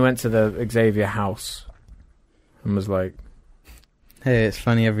 I like when he went to the Xavier house and was like... Hey, it's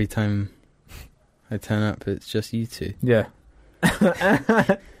funny every time I turn up, it's just you two. Yeah.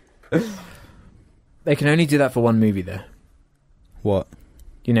 They can only do that for one movie, though. What?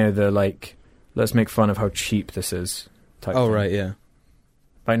 You know, the, like, let's make fun of how cheap this is type Oh, thing. right, yeah.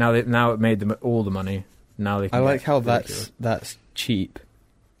 Like, now it made them all the money. Now they can I get like how ridiculous. that's cheap.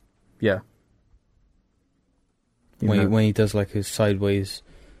 Yeah. When he does, like, his sideways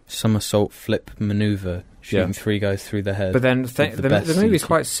somersault flip maneuver, shooting 3 guys through the head. But then the the best movie's CG.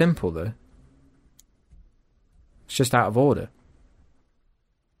 quite simple, though. It's just out of order.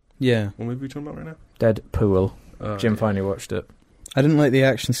 Yeah. What movie are we talking about right now? Deadpool. Jim Yeah. finally watched it. I didn't like the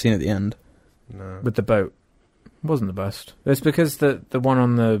action scene at the end. No. With the boat. It wasn't the best. It's because the one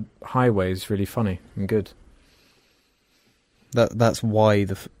on the highway is really funny and good. That's why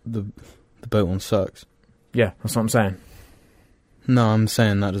the The boat one sucks. Yeah, that's what I'm saying. No, I'm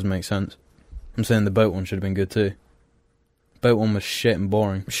saying that doesn't make sense. I'm saying the boat one should have been good too. Boat one was shit and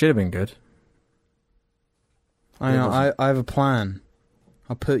boring. It should have been good. I know. I have a plan.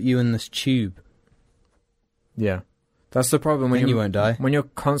 I'll put you in this tube. Yeah. That's the problem when you won't die. When you're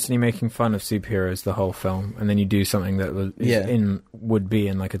constantly making fun of superheroes the whole film, and then you do something that would be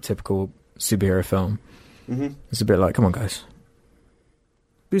in like a typical superhero film. Mm-hmm. It's a bit like, come on, guys,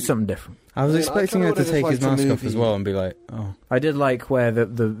 do something different. I was expecting her to take his mask off as well and be like, oh. I did like where the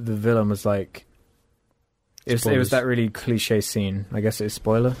villain was like. It was that really cliche scene. I guess it's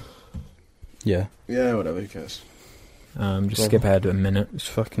spoiler. Yeah. Yeah, whatever. Who cares? Just skip ahead a minute. It's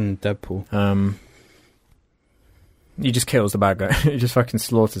fucking Deadpool. He just kills the bad guy. He just fucking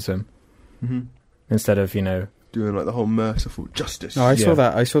slaughters him. Mm-hmm. Instead of, doing like the whole merciful justice. Oh, I saw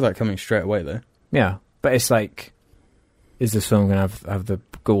that. I saw that coming straight away though. Yeah, but it's like, is this film going to have the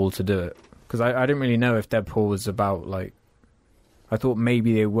gall to do it? Because I didn't really know if Deadpool was about like. I thought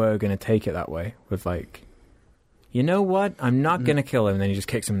maybe they were going to take it that way with like, you know what? I'm not going to kill him. And then he just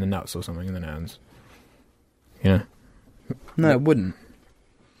kicks him in the nuts or something, and then it ends. No, it wouldn't.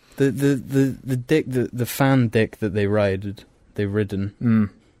 The fan dick that they ridden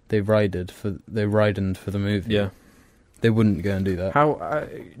for the movie. Yeah, they wouldn't go and do that. How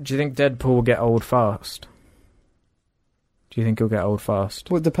do you think Deadpool will get old fast? Do you think he'll get old fast?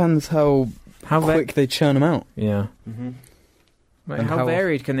 Well, it depends how quick they churn him out. Yeah. Mm-hmm. Like, how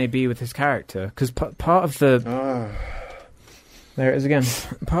varied can they be with his character? Because part of the there it is again.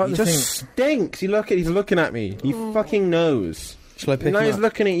 He just stinks. He's looking at me. He fucking knows. Shall I pick him up? He's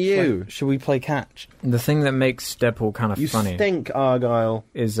looking at you. Shall we play catch? The thing that makes Deadpool kind of funny. You stink, Argyle.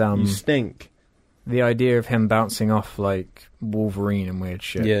 Is you stink. The idea of him bouncing off like Wolverine and weird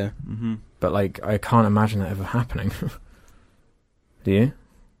shit. Yeah. Mm-hmm. But like, I can't imagine that ever happening. Do you?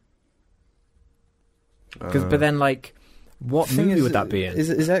 But then, like, what movie would that be in?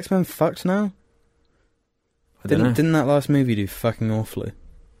 Is X-Men fucked now? Didn't that last movie do fucking awfully?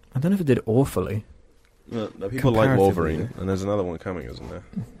 I don't know if it did awfully. People like Wolverine, and there's another one coming, isn't there?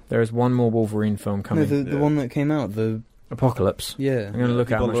 There is one more Wolverine film coming. No, the one that came out, the Apocalypse. Yeah. I'm going to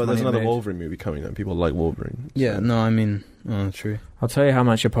look at how much money there's another made. Wolverine movie coming, and people like Wolverine. So. Yeah, no, I mean, true. I'll tell you how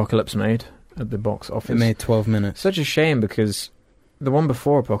much Apocalypse made at the box office. It made 12 minutes. Such a shame, because the one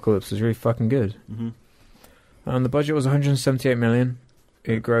before Apocalypse was really fucking good. Mm-hmm. The budget was 178 million.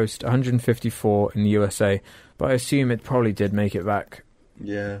 It grossed 154 in the USA, but I assume it probably did make it back.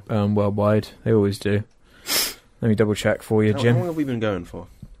 Yeah. Worldwide, they always do. Let me double check for you, Jim. How long have we been going for?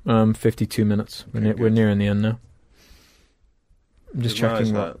 52 minutes. Okay, we're nearing the end now. I'm just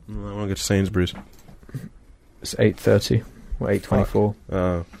checking. I want to go to Sainsbury's. It's 8:30 or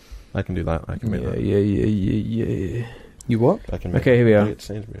 8:24. I can do that. I can make that. Yeah. You what? I can make okay, here we are.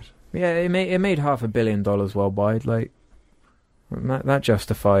 Sainsbury's. Yeah, it made $500 million worldwide. Like that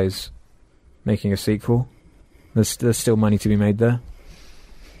justifies making a sequel. There's still money to be made there.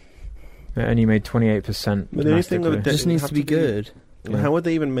 It only made 28%. But the only thing that it just needs to be good. Yeah. How would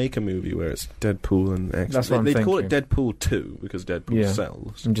they even make a movie where it's Deadpool and X-Men? That's what I'm thinking. They'd call it Deadpool 2 because Deadpool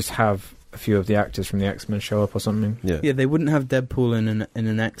sells. And just have a few of the actors from the X-Men show up or something. Yeah, they wouldn't have Deadpool in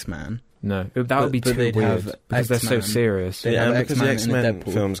an X-Man. No, that would be too weird because they're so serious. Yeah, because the X-Men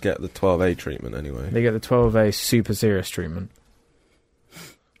films get the 12A treatment anyway. They get the 12A super serious treatment.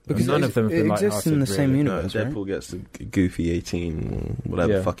 Because none of them have been lighthearted. It exists in the same universe, right? Deadpool gets the goofy 18,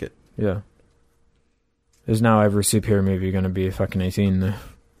 whatever, fuck it. Yeah. There's now every superhero movie going to be a fucking 18, though.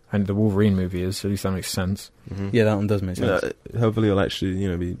 And the Wolverine movie is, so at least that makes sense. Mm-hmm. Yeah, that one does make sense. Hopefully it'll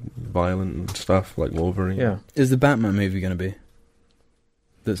actually, be violent and stuff like Wolverine. Yeah. Is the Batman movie going to be?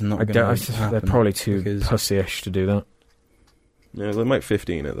 That's not going to happen. They're probably too pussy-ish to do that. Yeah, they might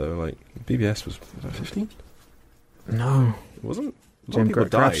 15 it, though. Like, BBS was that 15? No. It wasn't? Jim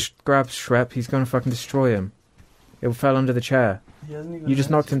grabs Shrek, he's going to fucking destroy him. It fell under the chair. You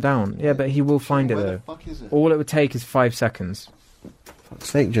just knocked him down. Yeah, but he will find it, though. The fuck is it? All it would take is 5 seconds. For fuck's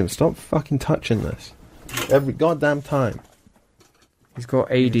sake, Jim, stop fucking touching this. Every goddamn time. He's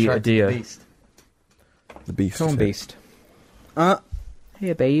got AD Adia. The beast. Come on, beast.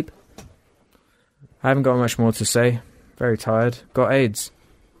 Here, babe. I haven't got much more to say. Very tired. Got AIDS.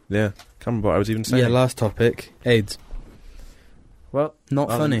 Yeah, can't remember what I was even saying. Yeah, last topic. AIDS. Well, not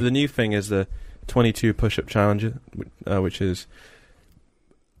funny. The new thing is the 22 push-up challenge, which is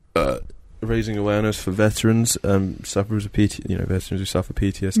raising awareness for veterans, sufferers of veterans who suffer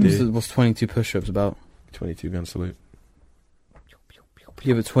PTSD. What's 22 push-ups about? 22 gun salute.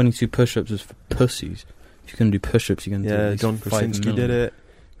 Yeah, but 22 push-ups is for pussies. If you're going to do push-ups, you're going to do at least John Krasinski did it.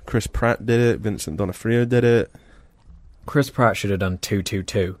 Chris Pratt did it. Vincent D'Onofrio did it. Chris Pratt should have done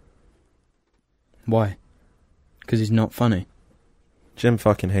 222. Why? Because he's not funny. Jim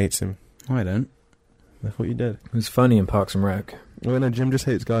fucking hates him. I don't. I thought you did. It was funny in Parks and Rec. Well, no, Jim just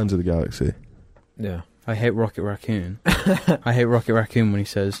hates Guardians of the Galaxy. Yeah. I hate Rocket Raccoon. I hate Rocket Raccoon when he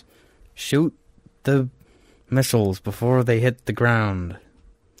says, "Shoot the missiles before they hit the ground."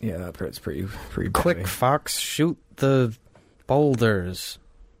 Yeah, that part's pretty Quick, bad. Fox, shoot the boulders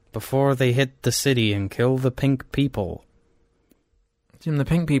before they hit the city and kill the pink people. Jim, the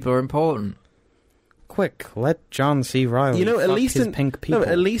pink people are important. Quick, let John C. Reilly At fuck least his in pink people. No,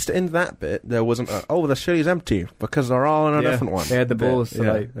 at least in that bit there wasn't the city's empty because they're all in a different one. They had the balls to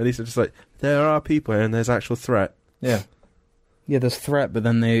like... At least it's just like there are people here and there's actual threat. Yeah. Yeah, there's threat, but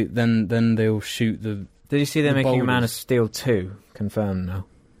then they'll shoot the... Did you see they're The making boulders. a Man of Steel 2? Confirmed now.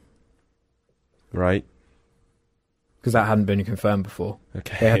 Right. Because that hadn't been confirmed before.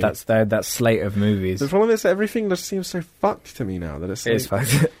 Okay. They had that slate of movies. The problem is everything just seems so fucked to me now that it's It is like,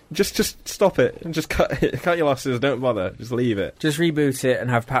 fucked. just stop it and just cut your losses. Don't bother. Just leave it. Just reboot it and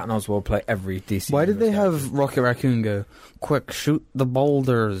have Patton Oswalt play every DC. Why did they universe have Rocket Raccoon go, "Quick, shoot the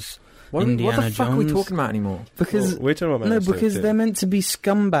boulders"? What Indiana the fuck are we Jones? talking about anymore? Because We're talking about Man of Steel because 2. they're meant to be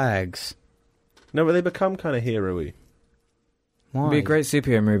scumbags. No, but they become kind of hero-y. Why? It'd be a great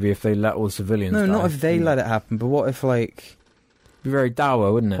superhero movie if they let all the civilians No, die. not if they let it happen. But what if like? It'd be very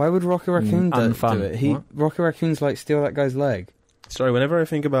dour, wouldn't it? Why would Rocket Raccoon do unfun. it? What? Rocket Raccoon's like steal that guy's leg. Sorry, whenever I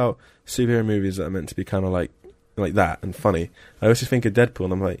think about superhero movies that are meant to be kind of like that and funny, I always just think of Deadpool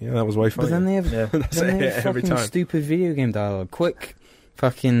and I'm like, yeah, that was way funny. But then they have, Yeah. That's then they it have every fucking time. stupid video game dialogue. Quick,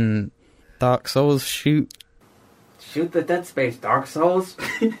 fucking Dark Souls, shoot the Dead Space, Dark Souls.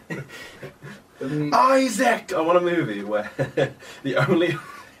 Isaac! I want a movie where the only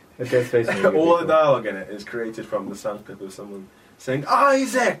The Dead Space all the dialogue in it is created from the sound clip of someone saying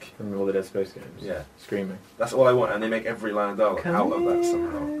Isaac. From all the Dead Space games. Yeah, Screaming. that's all I want, and they make every line of dialogue out of that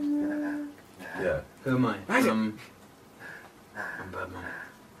somehow. Yeah. Who am I? Isaac. I'm Batman.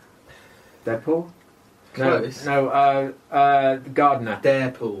 Deadpool? Close. No, the Gardener.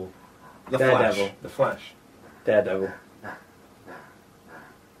 Darepool. The Daredevil. Flash. The Flash. Daredevil.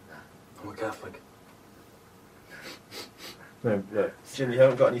 I'm a Catholic. No, look. Jim, you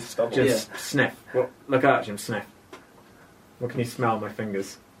haven't got any stubble. Just sniff. Look at Jim, sniff. What can you smell on my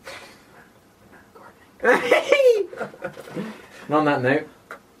fingers? And on that note,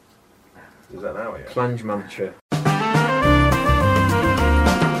 Is that now? Yeah. plunge mantra.